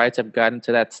most of the rides have gotten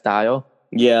to that style.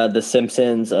 Yeah, The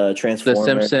Simpsons, Transformers, The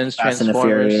Simpsons, Fast and the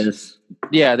Transformers. Furious.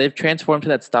 Yeah, they've transformed to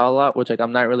that style a lot, which like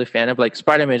I'm not really a fan of. Like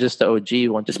Spider-Man is just the OG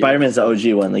one. The Spider-Man's the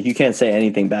OG one. Like you can't say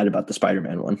anything bad about the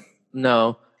Spider-Man one.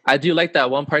 No, I do like that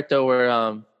one part though, where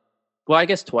well, I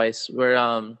guess twice.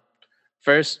 Where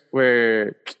first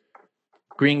where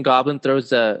Green Goblin throws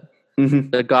the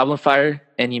Goblin Fire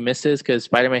and he misses because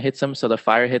Spider-Man hits him, so the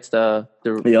fire hits the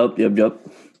Yep.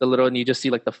 the little, and you just see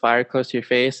like the fire close to your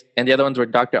face. And the other one's where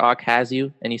Dr. Ock has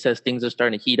you and he says things are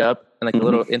starting to heat up and like the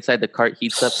little inside the cart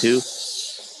heats up too.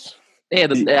 Yeah,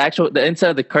 the inside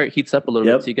of the cart heats up a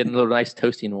little bit, so you get a little nice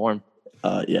toasty and warm.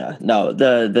 Yeah. No,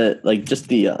 the like just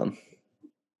the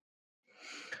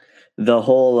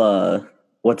whole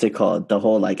what's it called? The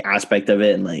whole like aspect of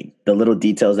it and like the little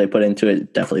details they put into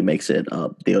it definitely makes it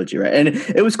the OG, right? And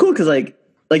it was cool because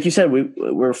like you said,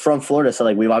 we're from Florida, so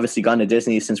like we've obviously gone to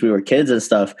Disney since we were kids and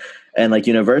stuff, and like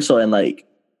Universal, and like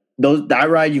that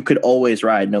ride you could always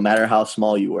ride no matter how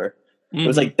small you were. It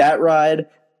was like that ride,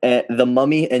 and The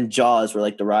Mummy and Jaws were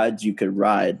like the rides you could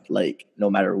ride like no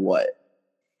matter what.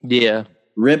 Yeah.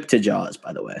 Rip to Jaws,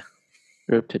 by the way.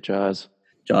 Rip to Jaws.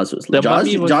 Jaws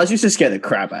used to scare the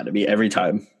crap out of me every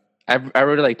time. I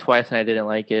rode it like twice and I didn't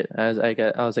like it. I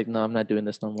was like, no, I'm not doing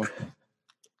this no more.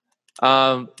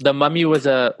 The Mummy was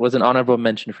an honorable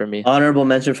mention for me. Honorable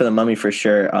mention for The Mummy for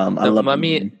sure.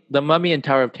 The Mummy and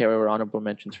Tower of Terror were honorable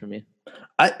mentions for me.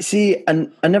 I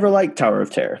never liked Tower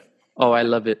of Terror. Oh, I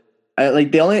love it.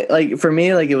 For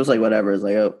me, like it was like whatever. It's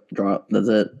like, oh, drop. That's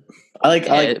it.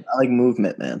 I like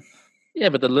movement, man. Yeah,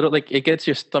 but the little like it gets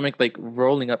your stomach like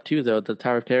rolling up too, though. The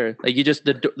Tower of Terror, like you just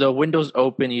the windows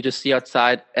open, you just see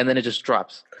outside, and then it just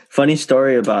drops. Funny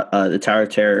story about the Tower of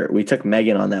Terror. We took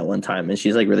Megan on that one time, and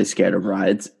she's like really scared of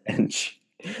rides. And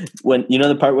when you know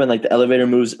the part when like the elevator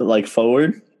moves like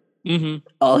forward,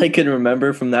 all I can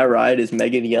remember from that ride is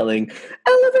Megan yelling,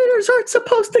 "Elevators aren't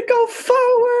supposed to go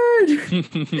forward!"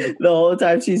 The whole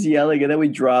time she's yelling, and then we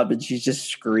drop, and she's just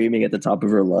screaming at the top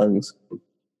of her lungs.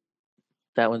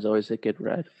 That one's always a good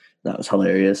ride. That was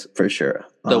hilarious for sure.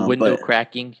 The window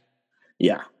cracking.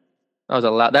 Yeah. That was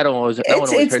a lot. That one always.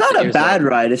 It's not a bad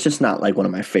ride. It's just not like one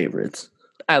of my favorites.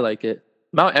 I like it.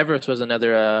 Mount Everest was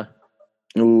another.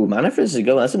 Mount Everest is a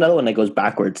good one. That's another one that goes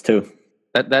backwards too.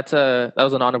 That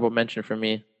was an honorable mention for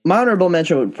me. My honorable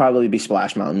mention would probably be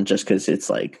Splash Mountain, just because it's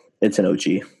an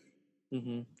OG.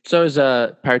 So is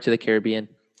Pirates of the Caribbean.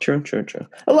 True.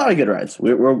 A lot of good rides.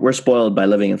 We're spoiled by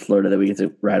living in Florida that we get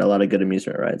to ride a lot of good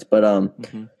amusement rides. But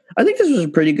I think this was a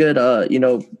pretty good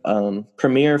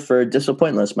premiere for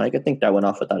Disappointless, Mike. I think that went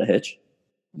off without a hitch.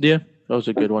 Yeah, that was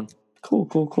a good one.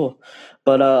 Cool.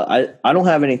 But I don't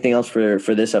have anything else for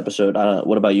this episode.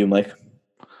 What about you, Mike?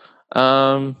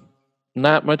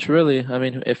 Not much really. I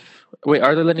mean,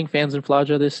 are they letting fans in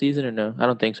Florida this season or no? I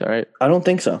don't think so, right? I don't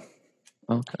think so.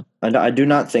 Okay. I do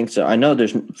not think so. I know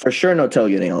there's for sure no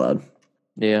tailgating allowed.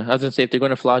 Yeah, I was gonna say if they're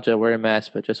going to Florida, wear a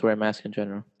mask, but just wear a mask in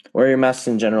general. Wear your masks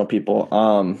in general, people.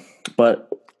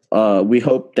 But we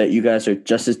hope that you guys are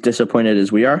just as disappointed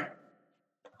as we are,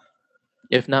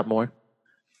 if not more.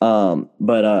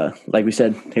 But like we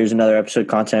said, here's another episode of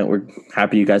content. We're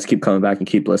happy you guys keep coming back and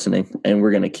keep listening, and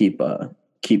we're gonna keep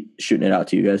shooting it out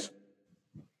to you guys.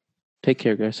 Take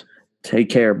care, guys. Take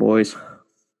care, boys.